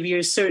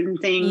behaviors, certain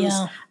things,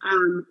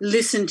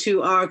 listen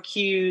to our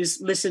cues,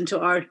 listen to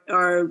our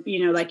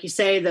like you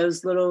say,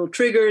 those little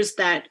triggers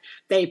that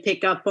they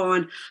pick up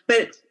on.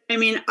 But I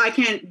mean, I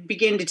can't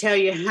begin to tell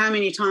you how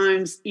many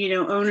times,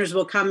 owners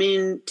will come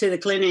in to the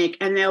clinic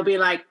and they'll be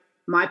like,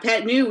 my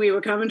pet knew we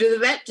were coming to the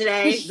vet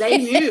today. They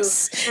knew.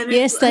 And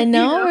yes, they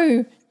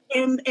know.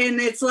 And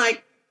it's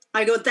like,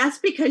 I go, that's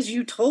because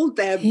you told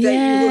them that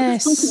you were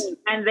coming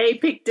and they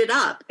picked it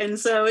up. And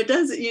so it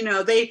does,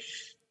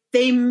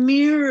 they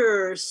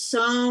mirror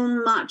so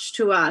much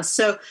to us.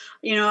 So,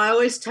 I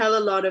always tell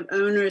a lot of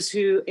owners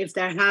who, if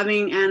they're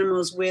having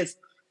animals with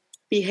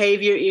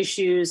behavior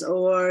issues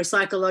or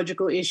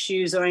psychological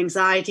issues or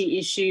anxiety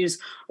issues,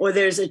 or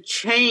there's a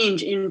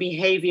change in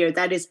behavior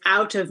that is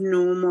out of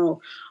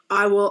normal,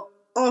 I will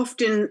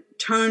often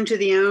turn to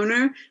the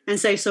owner and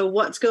say, so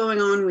what's going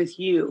on with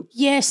you?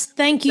 Yes,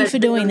 thank you for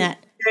doing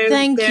that.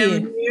 Thank you. They're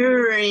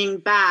mirroring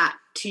back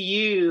to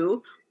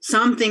you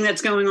something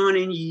that's going on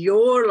in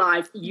your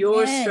life,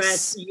 your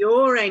stress,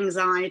 your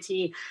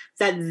anxiety,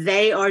 that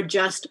they are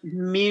just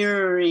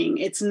mirroring.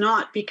 It's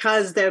not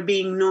because they're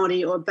being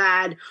naughty or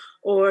bad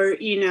or,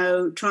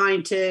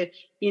 trying to,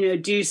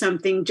 do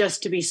something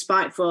just to be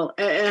spiteful.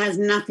 It has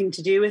nothing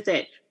to do with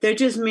it. They're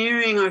just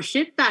mirroring our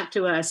shit back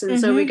to us. And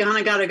so we kind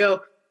of got to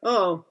go,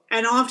 oh,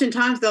 and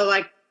oftentimes they're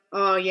like,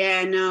 oh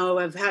yeah,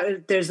 no,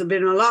 there's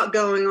been a lot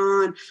going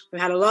on. I've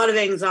had a lot of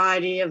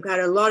anxiety. I've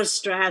got a lot of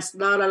stress,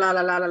 la, la, la,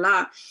 la, la, la,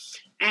 la.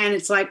 And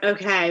it's like,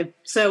 okay,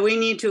 so we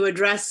need to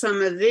address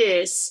some of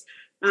this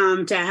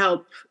to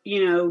help,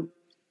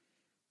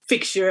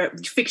 fix your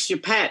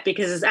pet,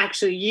 because it's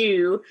actually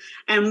you.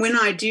 And when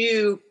I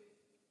do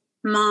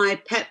my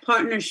pet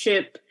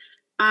partnership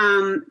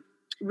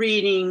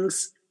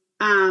readings,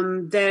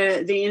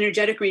 the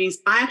energetic readings,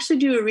 I actually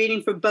do a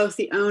reading for both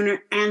the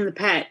owner and the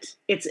pet.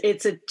 It's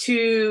a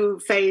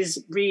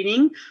 2-phase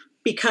reading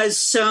because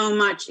so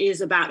much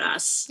is about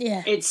us.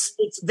 Yeah.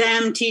 It's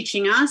them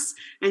teaching us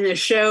and they're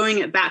showing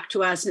it back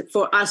to us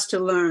for us to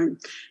learn.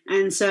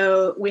 And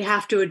so we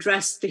have to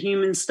address the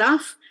human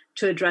stuff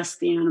to address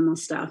the animal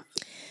stuff.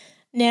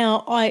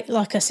 Now,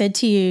 like I said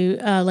to you,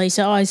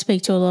 Lisa, I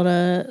speak to a lot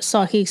of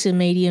psychics and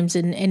mediums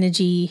and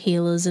energy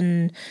healers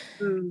and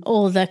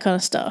all of that kind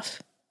of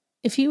stuff.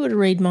 If you were to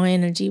read my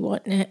energy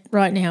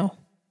right now,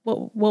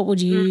 what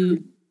would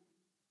you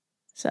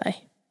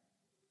say?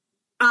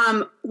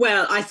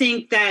 Well, I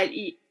think that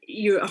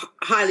you're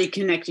highly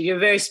connected. You're a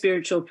very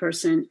spiritual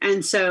person.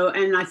 And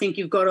I think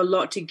you've got a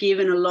lot to give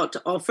and a lot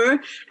to offer.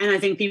 And I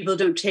think people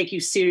don't take you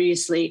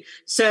seriously.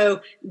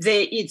 So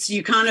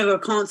you kind of are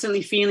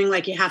constantly feeling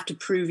like you have to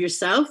prove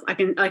yourself. I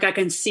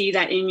can see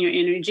that in your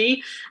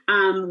energy,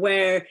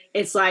 where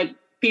it's like,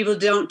 people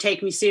don't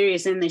take me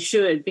serious, and they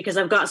should, because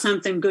I've got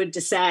something good to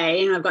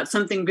say and I've got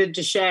something good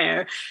to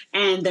share,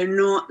 and they're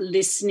not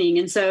listening.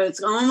 And so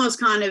it's almost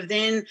kind of,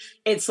 then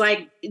it's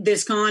like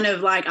this kind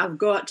of like, I've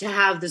got to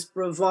have this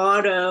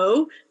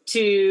bravado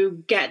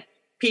to get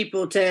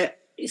people to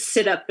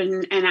sit up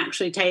and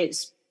actually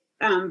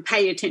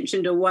pay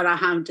attention to what I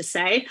have to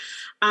say.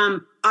 I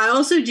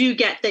also do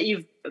get that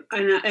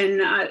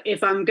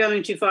if I'm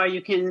going too far,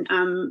 you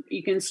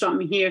can stop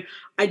me here.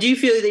 I do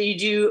feel that you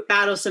do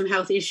battle some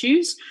health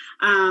issues.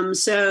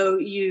 So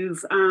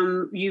you've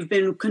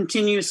been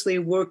continuously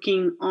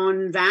working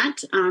on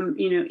that.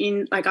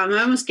 I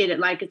almost get it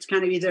like it's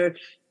kind of either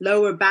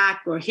lower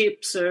back or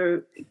hips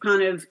or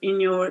kind of in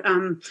your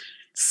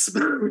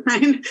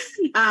spine.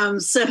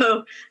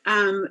 So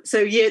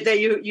yeah, that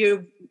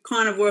you're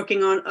kind of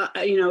working on,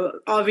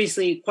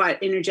 obviously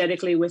quite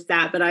energetically with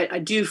that, but I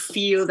do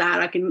feel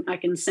that I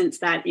can sense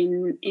that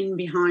in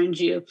behind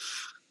you.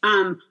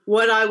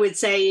 What I would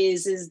say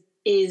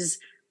is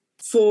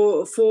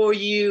for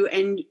you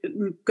and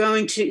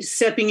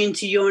stepping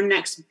into your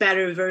next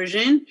better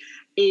version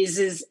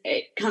is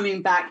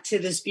coming back to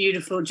this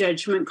beautiful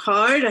Judgment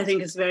card. I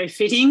think it's very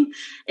fitting.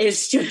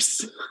 It's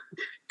just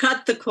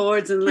cut the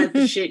cords and let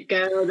the shit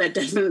go that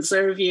doesn't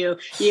serve you.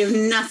 You have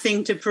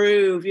nothing to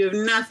prove. You have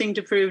nothing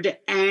to prove to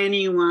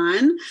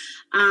anyone.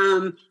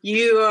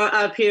 You are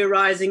up here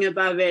rising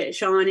above it,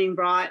 shining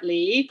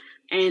brightly,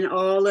 and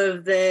all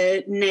of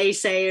the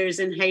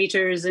naysayers and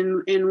haters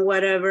and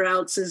whatever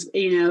else is,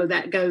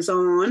 that goes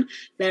on,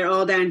 they're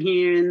all down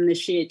here in the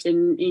shit,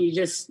 and you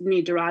just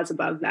need to rise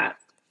above that.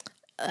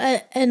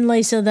 And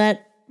Lisa,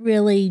 that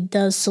really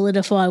does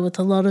solidify with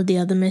a lot of the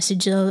other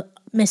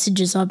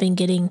messages I've been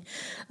getting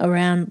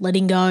around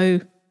letting go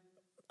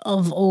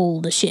of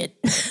all the shit.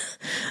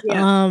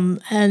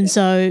 Yeah.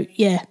 So,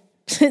 yeah,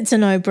 it's a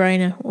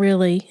no-brainer,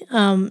 really.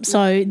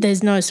 So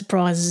there's no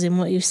surprises in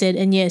what you've said.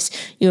 And, yes,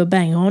 you're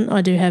bang on.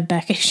 I do have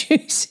back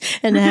issues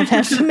and have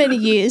had for many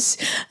years.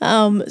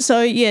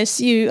 So,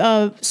 yes, you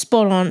are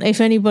spot on.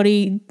 If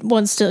anybody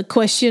wants to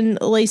question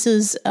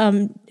Lisa's,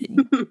 and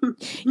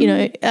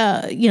that's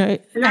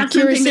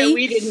accuracy. Something that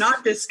we did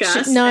not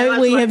discuss.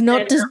 No, we have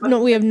not.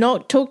 We have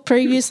not talked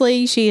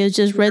previously. She has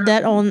just read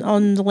that on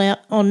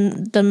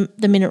the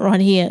minute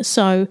right here.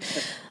 So,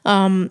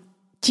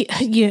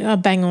 you are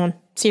bang on.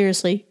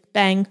 Seriously,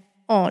 bang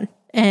on.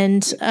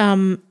 And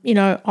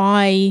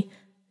I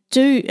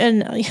do,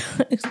 and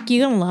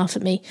you're gonna laugh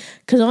at me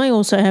because I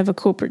also have a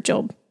corporate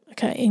job,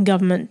 okay, in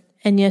government.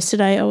 And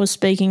yesterday I was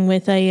speaking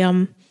with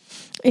a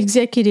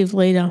executive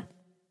leader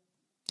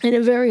in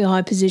a very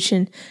high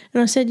position.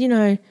 And I said,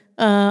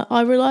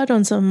 I relied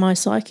on some of my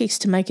psychics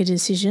to make a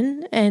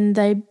decision, and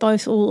they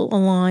both all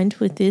aligned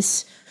with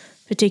this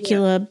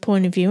particular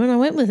point of view, and I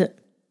went with it.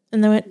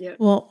 And they went,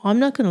 well, I'm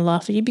not going to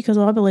laugh at you because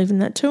I believe in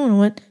that too. And I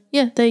went,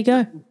 yeah, there you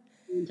go.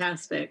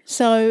 Fantastic.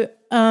 So,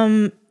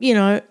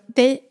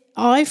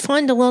 I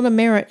find a lot of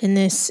merit in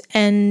this,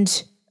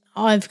 and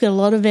I've got a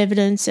lot of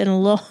evidence and a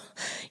lot,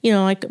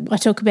 I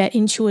talk about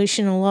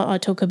intuition a lot. I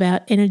talk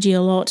about energy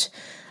a lot.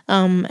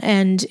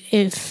 And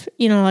if,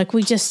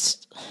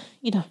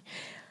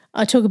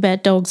 I talk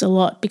about dogs a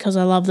lot because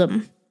I love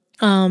them.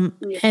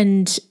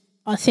 And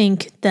I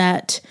think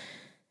that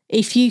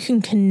if you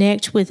can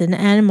connect with an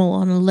animal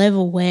on a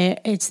level where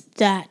it's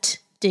that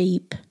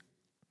deep.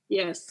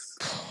 Yes.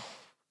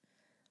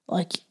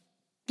 Like,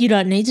 you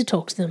don't need to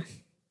talk to them.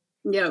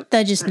 Yeah.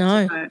 They just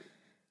know. Right.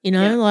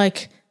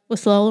 Like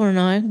with Lola and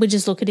I, we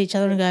just look at each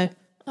other and go,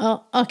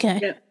 oh, okay.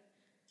 Yeah.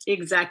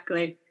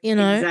 Exactly.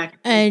 Exactly.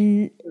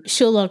 And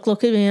she'll look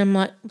at me and I'm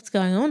like, what's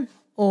going on?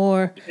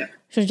 Or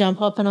she'll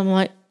jump up and I'm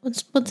like,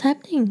 what's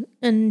happening?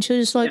 And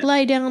she'll just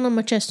lay down on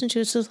my chest and she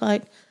was just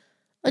like,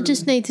 I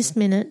just need this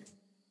minute.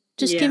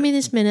 Just give me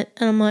this minute.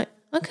 And I'm like,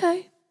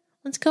 okay,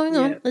 what's going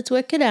on? Let's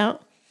work it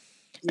out.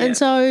 Yeah. And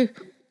so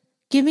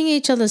giving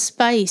each other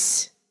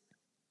space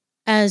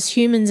as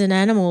humans and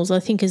animals, I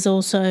think, is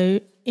also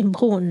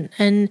important,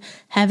 and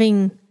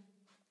having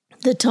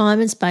the time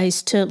and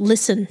space to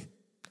listen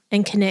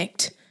and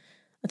connect,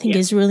 I think,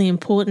 is really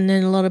important.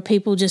 And a lot of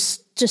people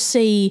just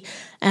see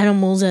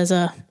animals as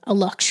a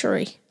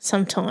luxury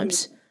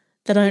sometimes.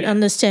 They don't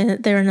understand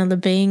that they're another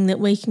being that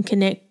we can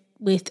connect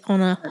with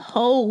on a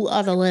whole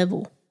other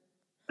level.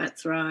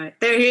 That's right.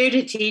 They're here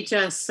to teach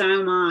us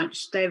so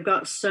much. They've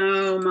got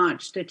so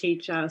much to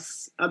teach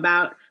us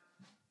about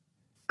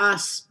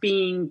us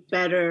being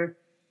better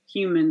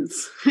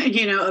humans,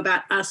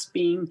 about us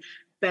being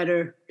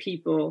better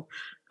people.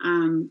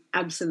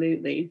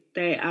 Absolutely.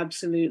 They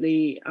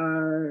absolutely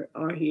are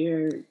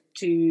here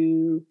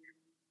to,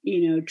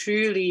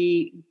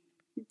 truly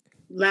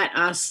let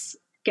us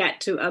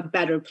get to a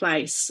better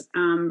place.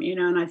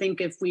 And I think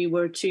if we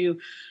were to,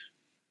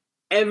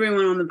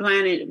 everyone on the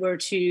planet were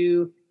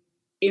to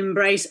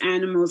embrace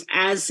animals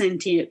as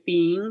sentient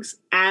beings,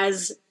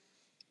 as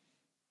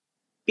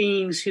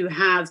beings who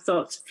have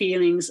thoughts,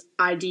 feelings,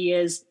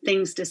 ideas,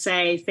 things to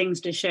say, things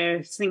to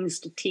share, things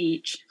to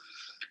teach,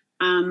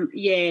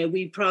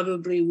 we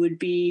probably would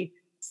be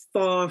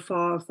far,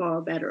 far,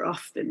 far better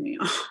off than we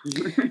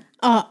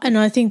are. And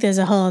I think there's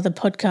a whole other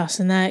podcast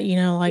in that,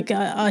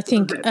 I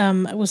think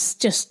it was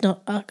just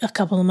not a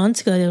couple of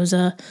months ago, there was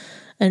an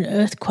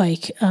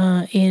earthquake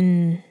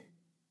in...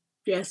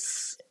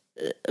 Yes.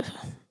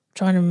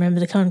 Trying to remember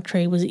the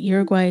country, was it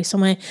Uruguay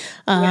somewhere,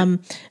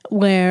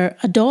 where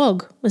a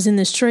dog was in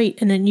the street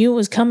and it knew it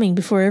was coming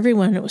before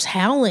everyone. It was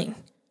howling.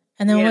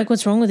 And they were like,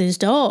 what's wrong with this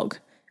dog?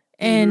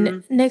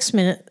 And next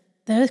minute,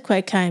 the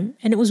earthquake came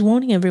and it was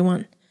warning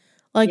everyone.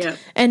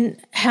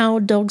 And how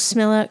dogs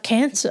smell out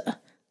cancer.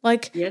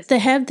 They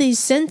have these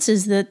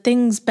senses that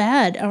things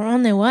bad are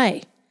on their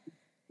way.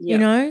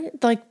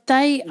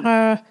 They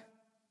are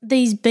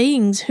these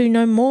beings who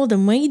know more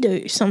than we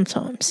do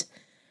sometimes.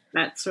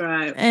 That's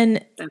right.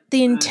 And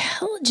the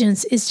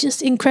intelligence is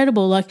just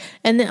incredible.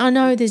 And I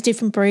know there's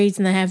different breeds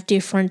and they have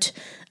different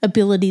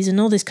abilities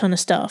and all this kind of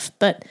stuff,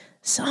 but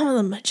some of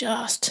them are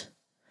just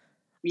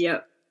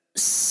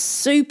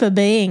super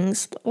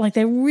beings.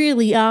 They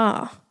really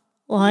are.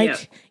 You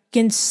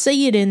can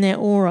see it in their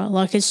aura.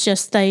 It's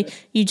just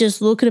you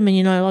just look at them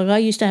and I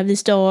used to have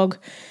this dog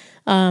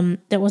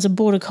that was a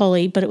border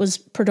collie, but it was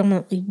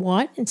predominantly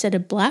white instead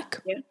of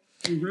black. Yeah.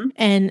 Mm-hmm.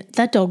 And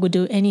that dog would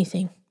do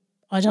anything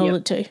I told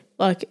it to.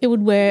 It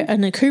would wear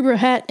an Akubra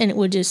hat and it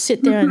would just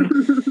sit there and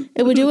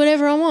it would do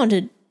whatever I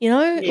wanted,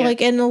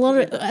 and a lot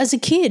of, as a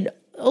kid,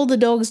 all the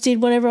dogs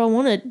did whatever I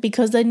wanted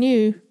because they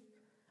knew,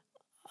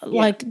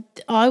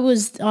 I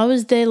was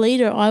their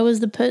leader. I was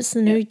the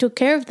person who took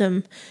care of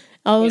them.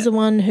 I was the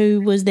one who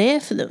was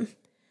there for them.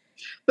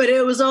 But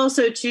it was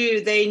also,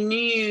 too, they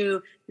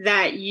knew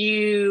that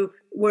you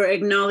were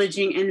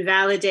acknowledging and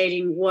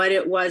validating what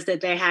it was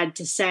that they had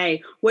to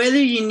say, whether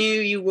you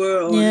knew you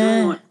were or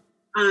not.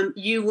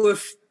 You were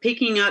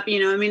picking up,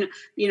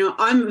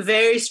 I'm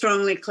very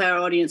strongly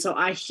clairaudient, so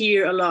I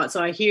hear a lot.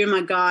 So I hear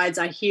my guides,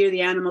 I hear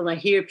the animals, I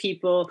hear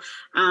people.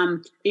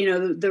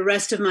 The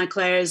rest of my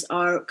clairs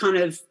are kind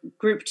of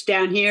grouped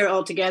down here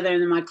all together,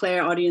 and then my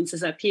clairaudience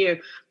is up here.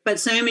 But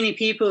so many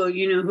people,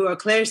 who are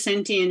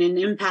clairsentient and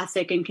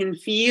empathic and can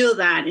feel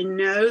that and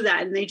know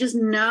that, and they just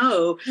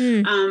know,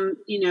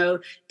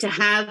 to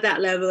have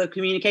that level of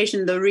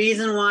communication. The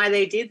reason why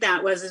they did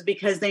that was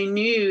because they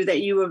knew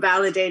that you were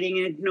validating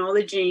and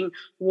acknowledging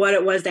what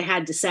it was they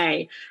had to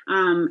say.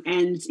 And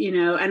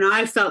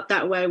I felt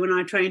that way when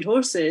I trained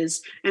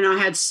horses. And I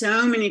had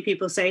so many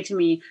people say to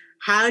me,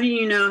 how do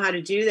you know how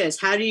to do this?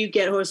 How do you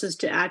get horses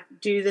to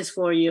do this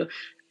for you?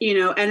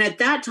 And at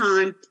that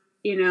time,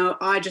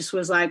 I just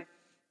was like,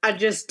 I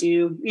just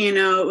do.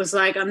 It was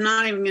like, I'm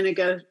not even going to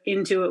go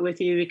into it with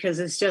you because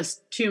it's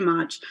just too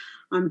much.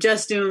 I'm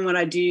just doing what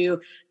I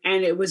do.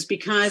 And it was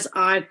because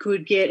I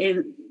could get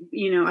in,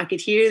 I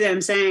could hear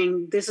them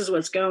saying, this is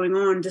what's going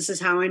on. This is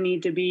how I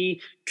need to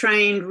be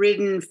trained,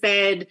 ridden,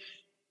 fed,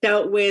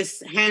 dealt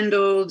with,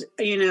 handled,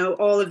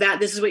 all of that.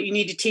 This is what you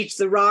need to teach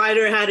the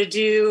rider how to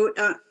do,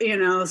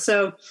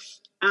 so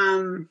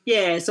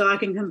so I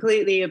can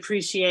completely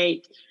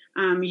appreciate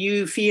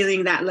you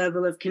feeling that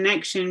level of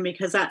connection,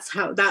 because that's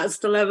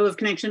the level of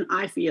connection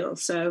I feel.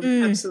 So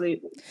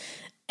absolutely.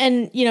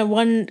 And,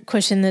 one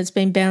question that's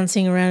been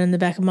bouncing around in the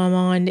back of my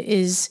mind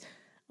is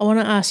I want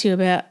to ask you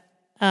about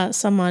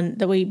someone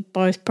that we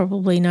both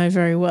probably know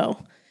very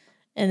well,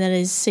 and that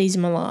is Cesar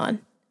Millan.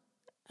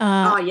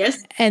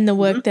 Yes. And the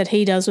work that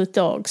he does with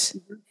dogs.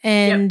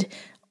 And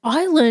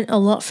I learned a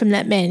lot from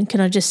that man, can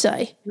I just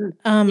say?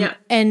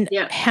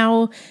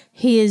 How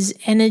his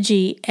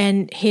energy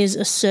and his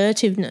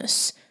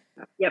assertiveness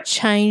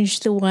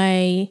changed the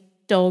way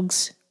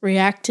dogs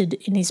reacted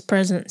in his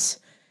presence.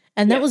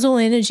 And that was all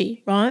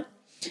energy, right?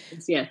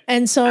 Yeah.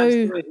 And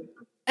so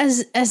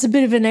as a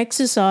bit of an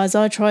exercise,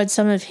 I tried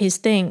some of his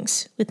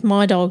things with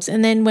my dogs.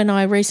 And then when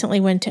I recently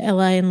went to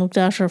LA and looked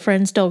after a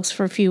friend's dogs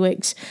for a few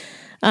weeks,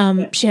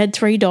 she had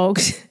 3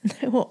 dogs.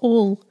 They were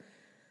all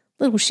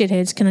little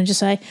shitheads, can I just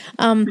say?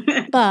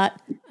 But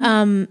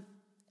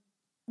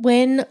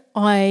when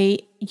I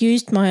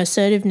used my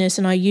assertiveness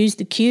and I used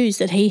the cues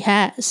that he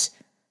has,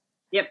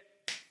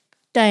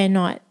 day and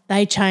night,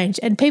 they changed.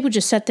 And people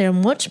just sat there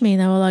and watched me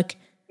and they were like,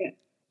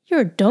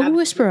 you're a dog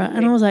whisperer.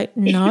 And I was like,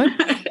 no.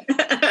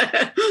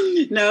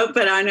 No,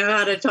 but I know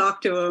how to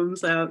talk to them.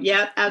 So,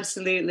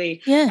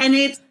 absolutely. Yeah. And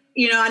it's,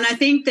 and I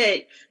think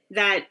that,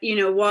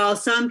 while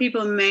some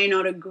people may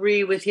not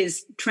agree with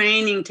his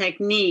training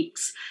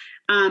techniques,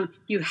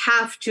 you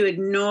have to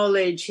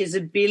acknowledge his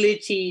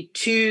ability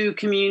to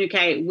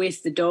communicate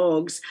with the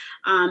dogs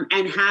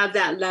and have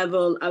that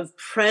level of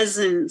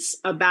presence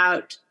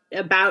about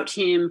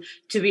him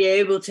to be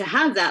able to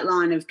have that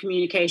line of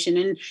communication.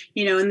 And,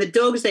 and the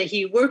dogs that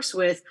he works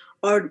with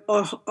are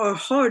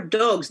hard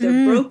dogs.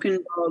 They're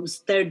broken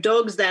dogs. They're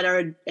dogs that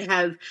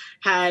have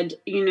had,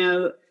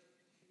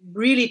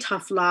 really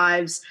tough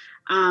lives,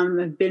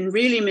 have been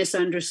really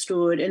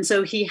misunderstood. And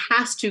so he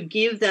has to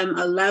give them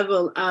a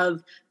level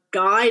of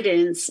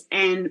guidance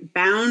and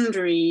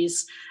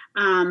boundaries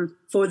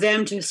for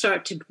them to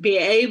start to be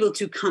able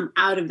to come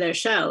out of their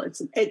shell.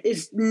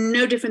 It's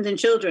no different than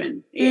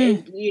children.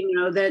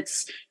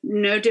 That's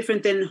no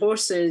different than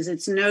horses.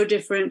 It's no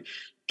different.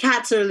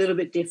 Cats are a little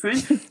bit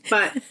different,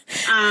 but but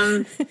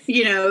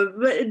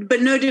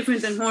no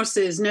different than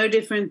horses, no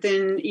different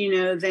than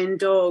than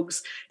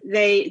dogs.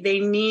 They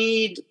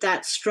need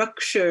that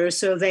structure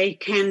so they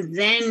can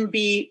then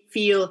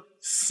feel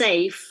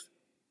safe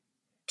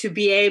to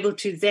be able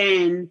to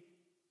then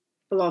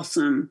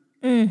blossom.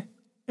 And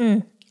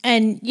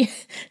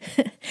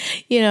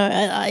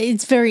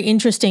it's very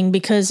interesting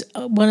because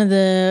one of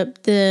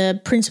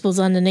the principles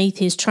underneath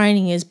his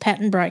training is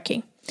pattern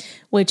breaking,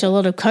 which a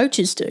lot of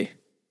coaches do.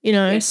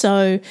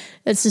 So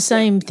it's the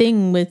same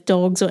thing with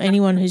dogs or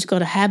anyone who's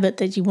got a habit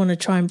that you want to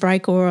try and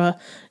break, or a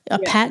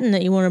pattern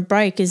that you want to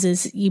break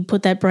is you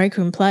put that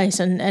breaker in place,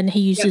 and he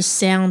uses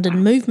sound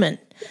and movement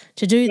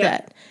to do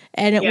that.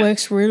 And it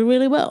works really,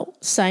 really well.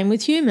 Same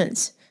with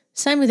humans.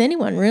 Same with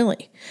anyone,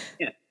 really.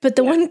 Yeah. But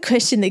the one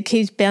question that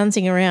keeps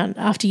bouncing around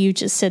after you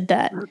just said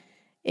that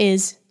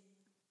is,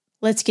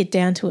 let's get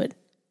down to it.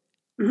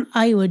 Mm-hmm.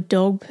 Are you a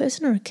dog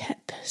person or a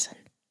cat person?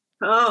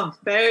 Oh,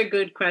 very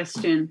good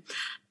question.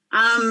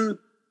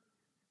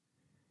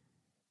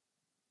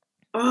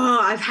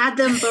 I've had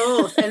them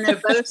both, and they're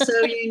both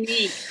so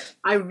unique.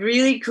 I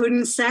really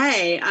couldn't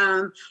say.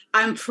 I'm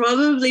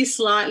probably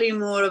slightly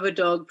more of a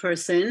dog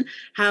person.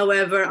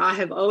 However, I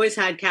have always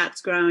had cats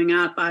growing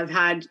up. I've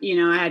had,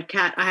 I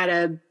had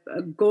a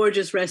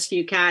gorgeous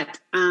rescue cat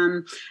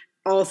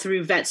all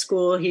through vet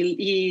school.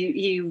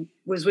 He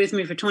was with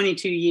me for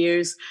 22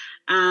 years.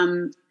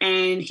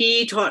 And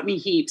he taught me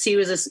heaps.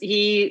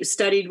 He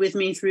studied with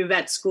me through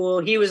vet school.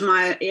 He was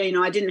my,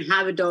 I didn't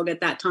have a dog at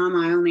that time.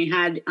 I only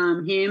had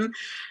him.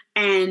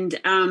 And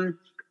and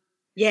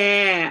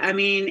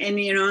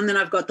then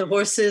I've got the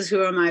horses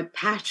who are my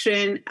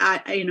passion.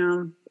 I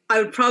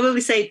would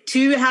probably say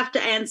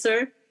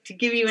to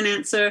give you an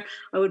answer,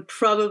 I would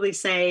probably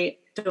say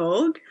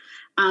dog.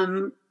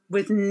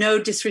 With no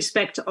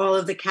disrespect to all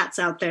of the cats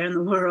out there in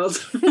the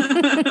world.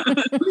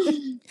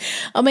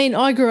 I mean,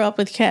 I grew up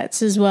with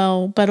cats as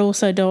well, but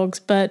also dogs.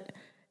 But,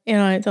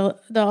 the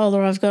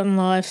older I've gotten in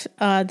life,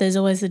 there's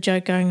always the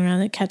joke going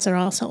around that cats are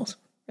assholes.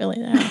 Really,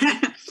 they are.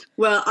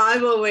 Well,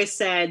 I've always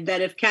said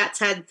that if cats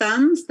had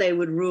thumbs, they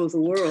would rule the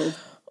world.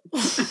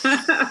 If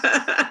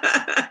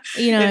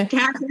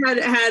cats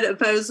had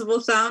opposable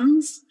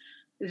thumbs,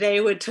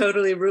 they would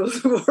totally rule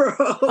the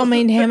world. I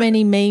mean, how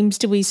many memes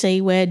do we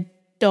see where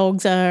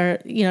dogs are,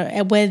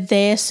 where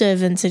they're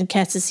servants and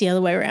cats is the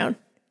other way around?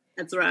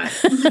 That's right.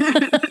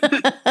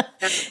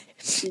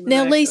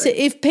 Now, Lisa,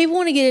 if people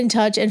want to get in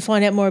touch and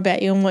find out more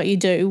about you and what you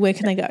do, where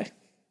can they go?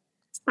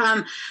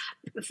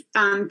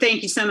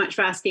 Thank you so much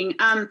for asking.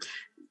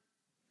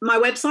 My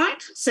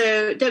website,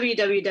 so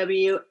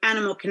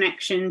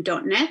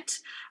www.animalconnection.net.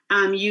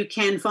 You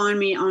can find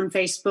me on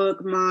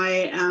Facebook.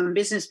 My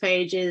business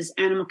page is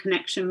Animal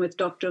Connection with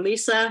Dr.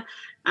 Lisa.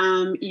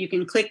 You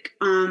can click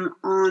on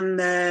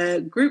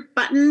the group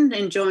button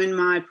and join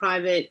my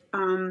private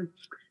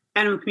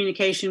animal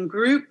communication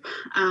group.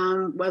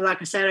 Well,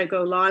 like I said, I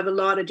go live a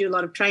lot. I do a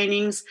lot of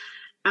trainings.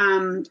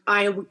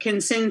 I can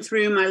send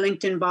through my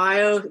LinkedIn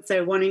bio if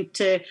they're wanting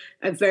a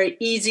very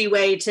easy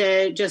way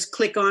to just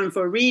click on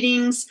for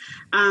readings.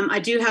 I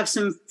do have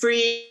some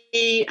free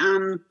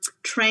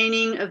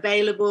training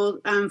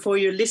available for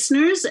your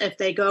listeners if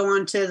they go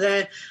onto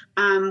the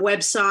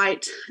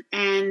website,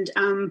 and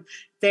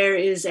there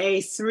is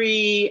a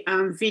 3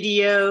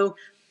 video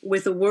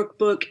with a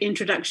workbook,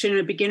 Introduction,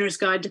 A Beginner's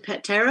Guide to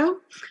Pet Tarot,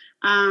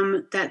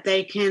 that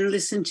they can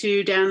listen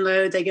to,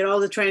 download. They get all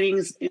the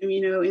trainings,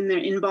 in their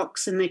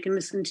inbox, and they can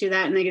listen to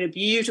that, and they get a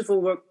beautiful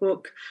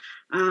workbook.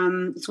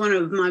 It's one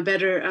of my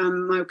better,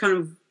 my kind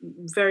of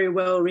very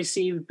well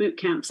received boot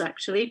camps,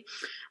 actually.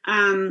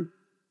 And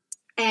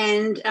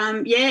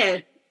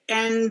they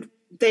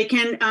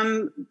can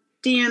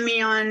DM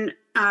me on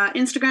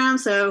Instagram,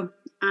 so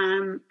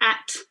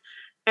at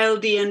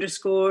LD_Winters,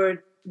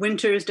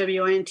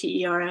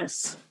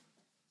 WINTERS.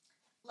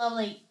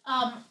 Lovely.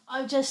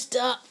 I just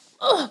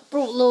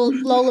brought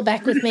Lola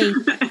back with me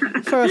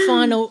for a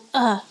final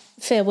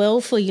farewell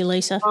for you,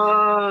 Lisa.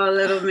 Oh,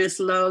 little Miss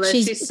Lola.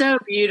 She's so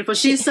beautiful.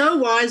 She's so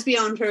wise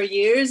beyond her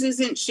years,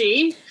 isn't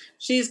she?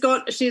 She's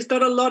got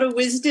a lot of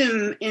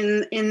wisdom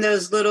in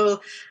those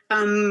little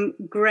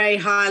grey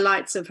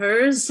highlights of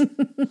hers.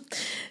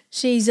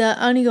 She's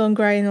only gone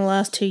grey in the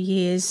last 2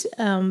 years,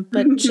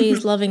 but she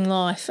is loving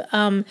life.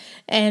 I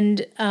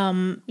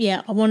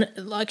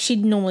want she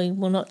normally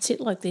will not sit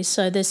like this,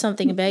 so there's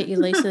something about you,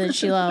 Lisa, that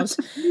she loves.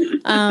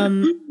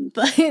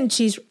 But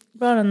she's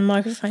right on the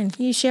microphone.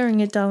 You're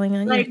sharing it, darling,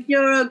 aren't you? Like,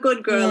 you're a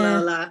good girl,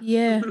 Lola.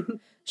 Yeah.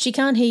 She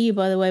can't hear you,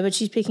 by the way, but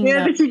she's picking it up.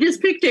 Yeah, but she just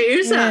picked her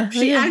ears up.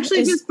 She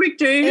actually just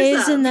picked her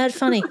ears up. Isn't that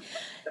funny?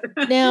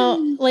 Now,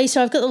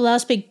 Lisa, I've got the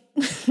last big...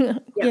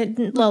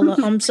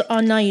 Lola,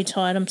 I know you're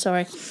tired. I'm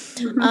sorry.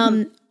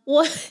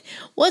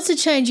 What's a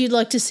change you'd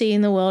like to see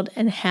in the world,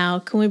 and how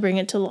can we bring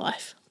it to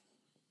life?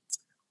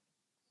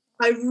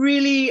 I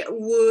really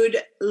would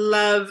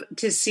love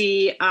to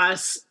see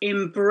us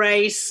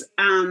embrace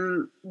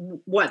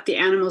what the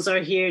animals are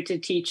here to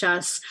teach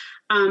us,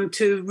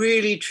 to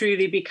really,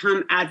 truly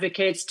become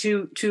advocates,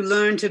 to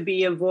learn to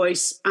be a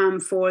voice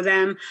for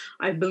them.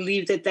 I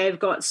believe that they've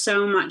got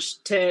so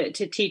much to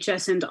teach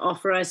us and to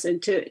offer us,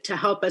 and to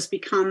help us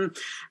become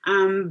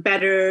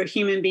better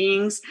human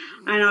beings.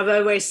 And I've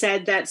always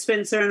said that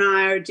Spencer and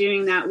I are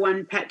doing that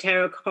one pet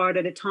tarot card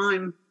at a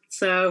time.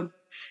 So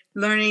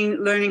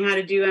learning how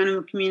to do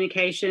animal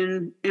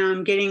communication,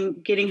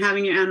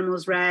 having your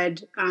animals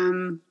read,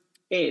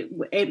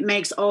 it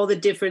makes all the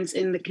difference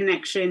in the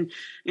connection,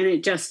 and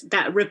it just,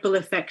 that ripple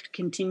effect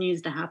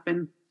continues to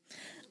happen.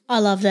 I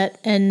love that.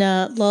 And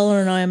Lola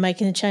and I are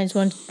making a change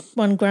one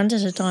grunt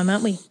at a time,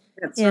 aren't we?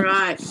 That's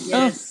right.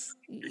 Yes.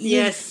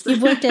 Yes.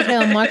 You've worked out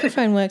how a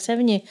microphone works,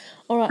 haven't you?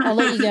 All right, I'll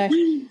let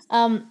you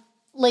go.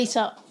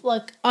 Lisa,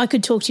 I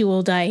could talk to you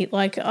all day.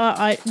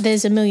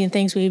 There's a million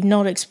things we've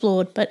not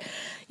explored, but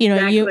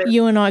exactly.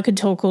 you and I could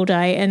talk all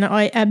day, and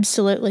I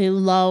absolutely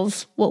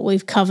love what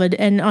we've covered.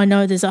 And I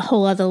know there's a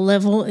whole other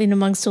level in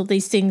amongst all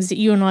these things that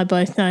you and I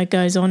both know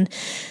goes on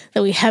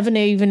that we haven't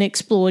even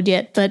explored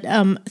yet. But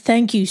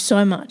thank you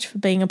so much for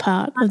being a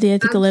part of the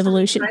Ethical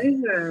Evolution.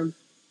 Pleasure.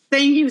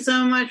 Thank you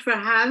so much for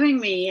having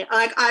me.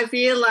 I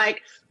feel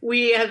like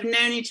we have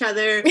known each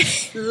other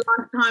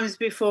lifetimes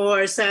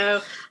before,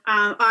 so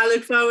I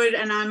look forward,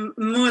 and I'm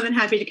more than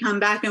happy to come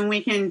back and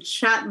we can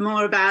chat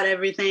more about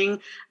everything.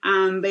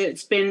 But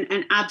it's been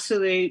an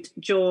absolute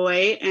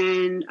joy,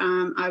 and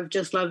I've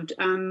just loved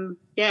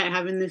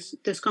having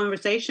this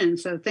conversation.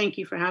 So thank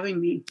you for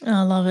having me.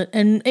 I love it.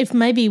 And if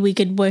maybe we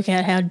could work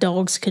out how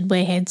dogs could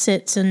wear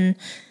headsets and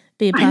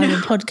be a part of the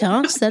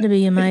podcast, that'd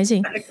be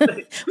amazing.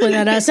 Exactly.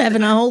 Without us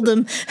having to hold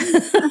them.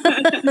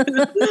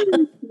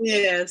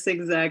 Yes,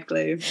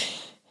 exactly.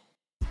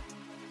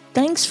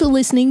 Thanks for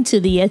listening to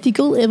the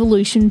Ethical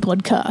Evolution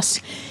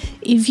podcast.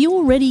 If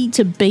you're ready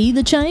to be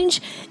the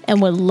change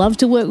and would love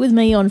to work with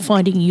me on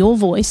finding your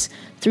voice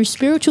through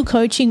spiritual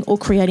coaching or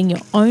creating your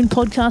own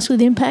podcast with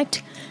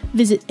impact,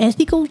 visit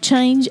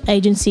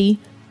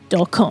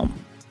ethicalchangeagency.com.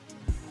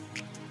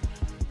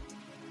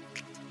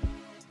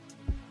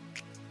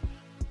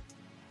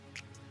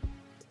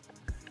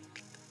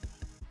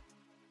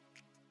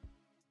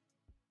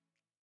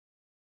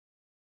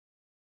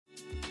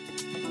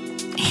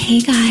 Hey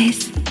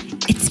guys,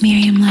 it's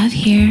Miriam Love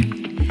here,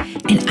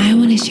 and I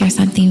want to share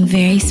something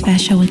very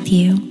special with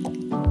you.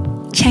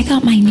 Check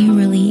out my new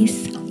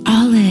release,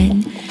 All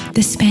In,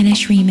 the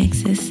Spanish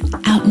remixes,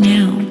 out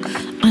now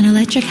on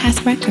Electric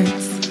House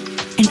Records.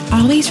 And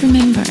always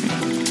remember,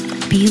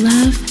 be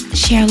love,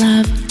 share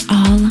love,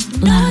 all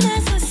love.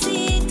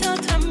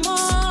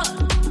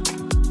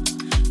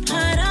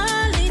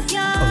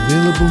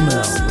 Available Available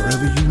now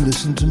wherever you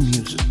listen to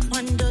music.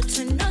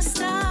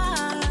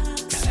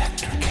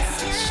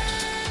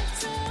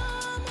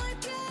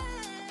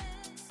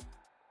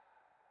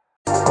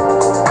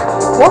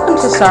 Welcome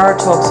to Sarah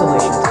Talk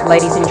Solutions.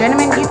 Ladies and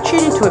gentlemen, you've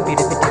tuned into a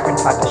bit of a different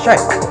type of show.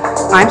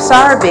 I'm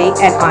Sarah B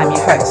and I'm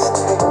your host.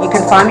 You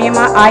can find me on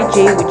my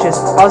IG, which is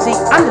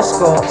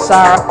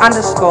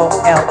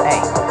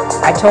Aussie_Sarah_LA.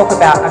 I talk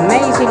about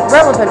amazing,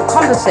 relevant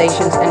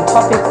conversations and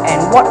topics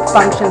and what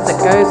functions that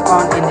goes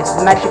on in this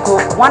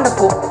magical,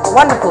 wonderful,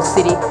 wonderful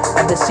city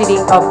of the City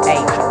of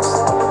Angels.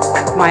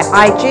 My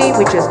IG,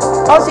 which is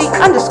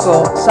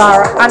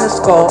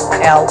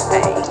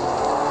Aussie_Sarah_LA.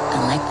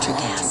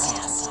 Electric acid.